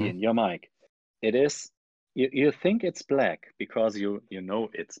 your mic. It is, you think it's black because you know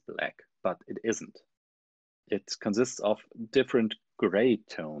it's black, but it isn't. It consists of different gray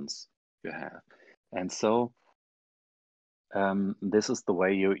tones you have, and so this is the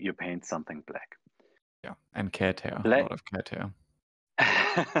way you paint something black. Yeah, and cat hair, a lot of cat hair.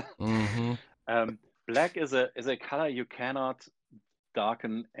 Black is a color you cannot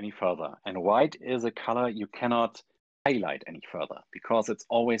darken any further, and white is a color you cannot highlight any further because it's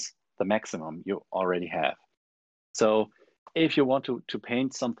always the maximum you already have. So if you want to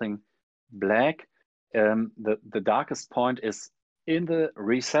paint something black, the darkest point is in the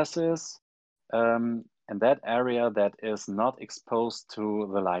recesses, and that area that is not exposed to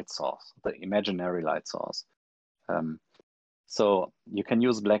the light source, the imaginary light source. So you can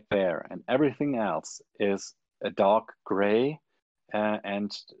use black there, and everything else is a dark gray,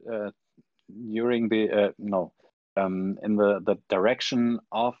 and during the in the direction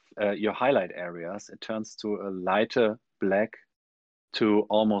of your highlight areas, it turns to a lighter black to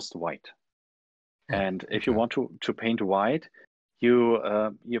almost white. And if you want to paint white, you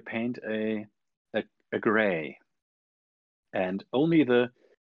paint a gray, and only the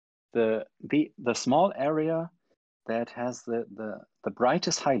small area that has the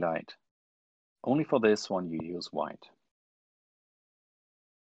brightest highlight, only for this one you use white.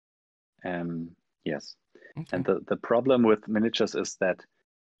 Yes. And the problem with miniatures is that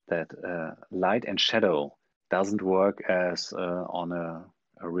light and shadow doesn't work as on a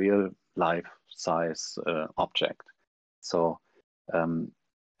real life size object. So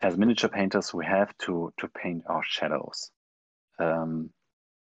as miniature painters, we have to paint our shadows.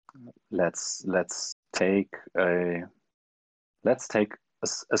 Let's take a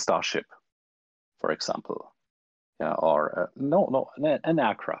starship, for example, or an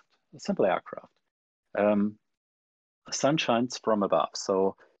aircraft, a simple aircraft. The sun shines from above,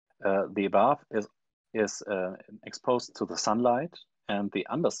 so the above is exposed to the sunlight, and the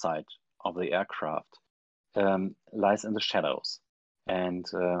underside of the aircraft lies in the shadows. And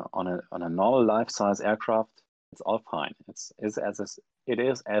on a normal life-size aircraft, it's all fine. It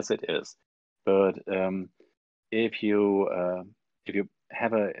is as it is. But if you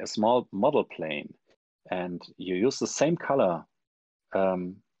have a small model plane and you use the same color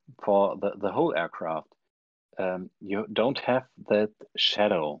for the whole aircraft, you don't have that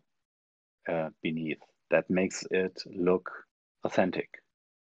shadow beneath that makes it look authentic.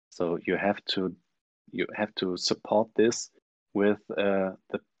 So you have to support this with the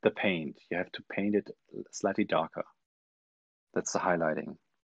paint. You have to paint it slightly darker. That's the highlighting.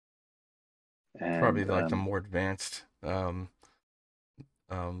 And, probably like the more advanced, like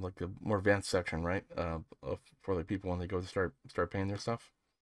the more advanced section, right? For the people when they go to start painting their stuff.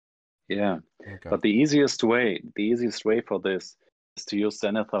 Yeah, but the easiest way for this is to use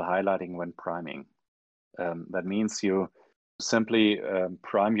zenithal highlighting when priming. That means you simply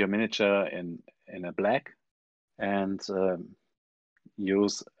prime your miniature in a black and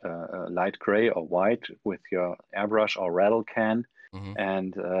use a light gray or white with your airbrush or rattle can,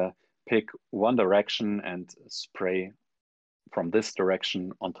 and pick one direction and spray from this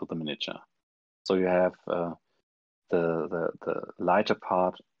direction onto the miniature. So you have the lighter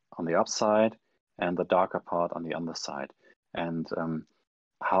part on the upside and the darker part on the underside. And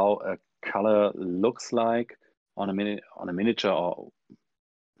how a color looks like on a miniature, or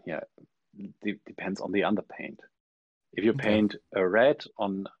depends on the underpaint. If you paint a red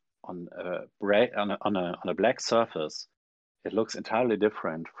on a black surface, it looks entirely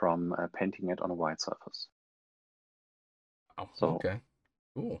different from painting it on a white surface. Oh, so,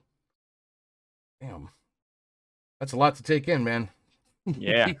 cool. Damn, that's a lot to take in, man.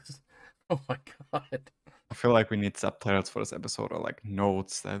 Yeah. Oh my god. I feel like we need subtitles for this episode, or like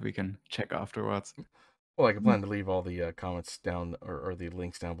notes that we can check afterwards. Well, I can plan to leave all the comments down or the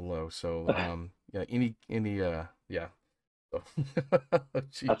links down below. So yeah, any So,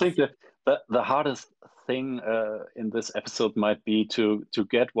 I think the hardest thing in this episode might be to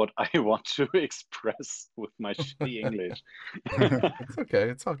get what I want to express with my shitty English. It's okay.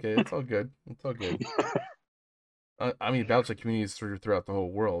 It's okay. It's all good. It's all good. I mean, Bouncing community is throughout the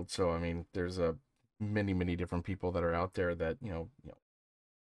whole world. So, I mean, there's many different people that are out there that,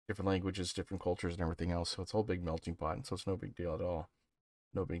 different languages, different cultures, and everything else. So it's a whole big melting pot. And so it's no big deal at all.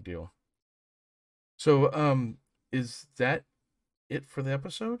 No big deal. So, is that it for the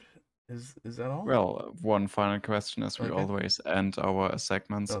episode? Is that all? Well, one final question as we always end our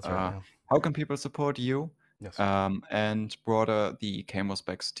segments. That's right, yeah. How can people support you? Yes. And broader the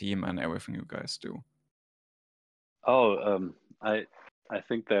camospecs team and everything you guys do? Oh, I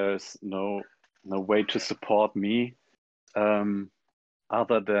think there's no way to support me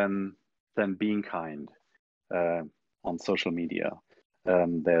other than being kind on social media.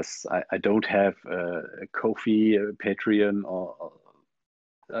 I don't have a Ko-fi, Patreon, or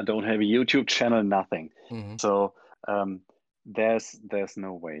I don't have a YouTube channel, nothing. Mm-hmm. So there's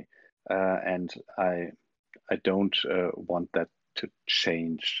no way, and I don't want that to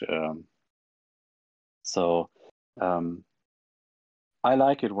change. So I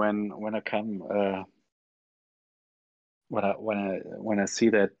like it when I come when I see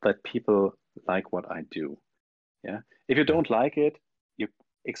that people like what I do. Yeah. If you don't like it, you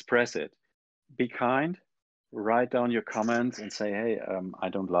express it. Be kind. Write down your comments and say, hey, I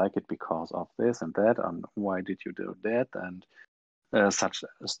don't like it because of this and that, and why did you do that, and such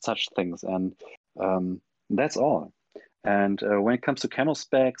things. And that's all. And when it comes to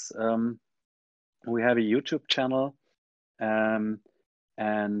camospecs, we have a YouTube channel, and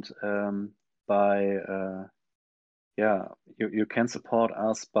by you can support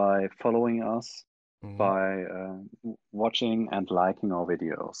us by following us, by watching and liking our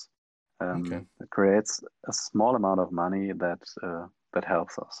videos. It creates a small amount of money that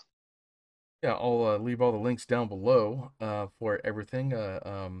helps us. Yeah, I'll leave all the links down below for everything.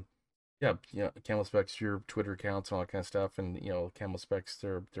 Camospecs, your Twitter accounts and all that kind of stuff, and Camospecs,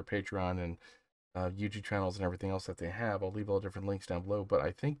 their Patreon and YouTube channels and everything else that they have. I'll leave all the different links down below. But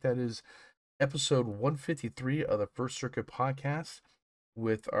I think that is episode 153 of the First Circuit podcast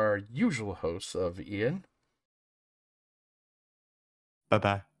with our usual hosts of Ian.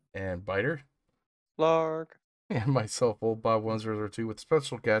 Bye-bye. And Biter. Lark. And myself, Old Bob 1002, with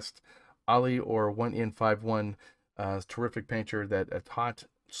special guest Ali, or 1in51, terrific painter that taught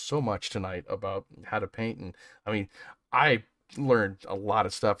so much tonight about how to paint. And I mean, I learned a lot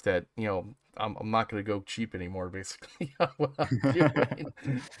of stuff that I'm not going to go cheap anymore, basically. What I'm doing.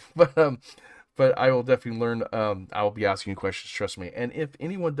 But I will definitely learn. I will be asking you questions, trust me. And if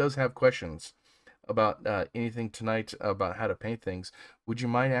anyone does have questions about anything tonight about how to paint things, would you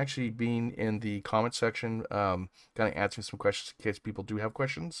mind actually being in the comment section, kind of answering some questions in case people do have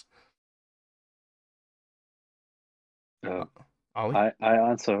questions? Ollie?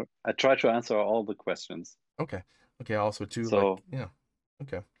 I try to answer all the questions. Okay. Also too, so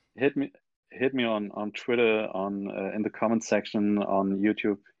okay. Hit me on Twitter, in the comment section, on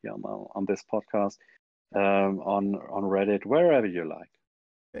YouTube, on this podcast, on Reddit, wherever you like.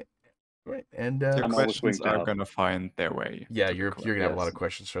 Right. And your questions are gonna find their way. Yeah, you're gonna have a lot of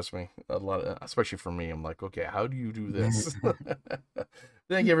questions, trust me. A lot, especially for me. I'm like, okay, how do you do this?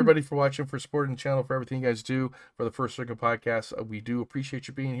 Thank you everybody for watching, for supporting the channel, for everything you guys do for the First Circuit podcast. We do appreciate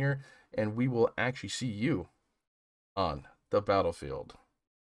you being here, and we will actually see you on the battlefield.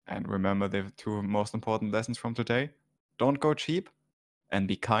 And remember the two most important lessons from today: don't go cheap, and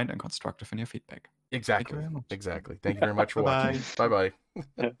be kind and constructive in your feedback. Exactly. Thank you very much. Exactly. Thank you very much for watching. Bye bye.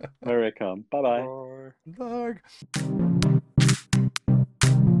 Very welcome. Bye bye. Bye.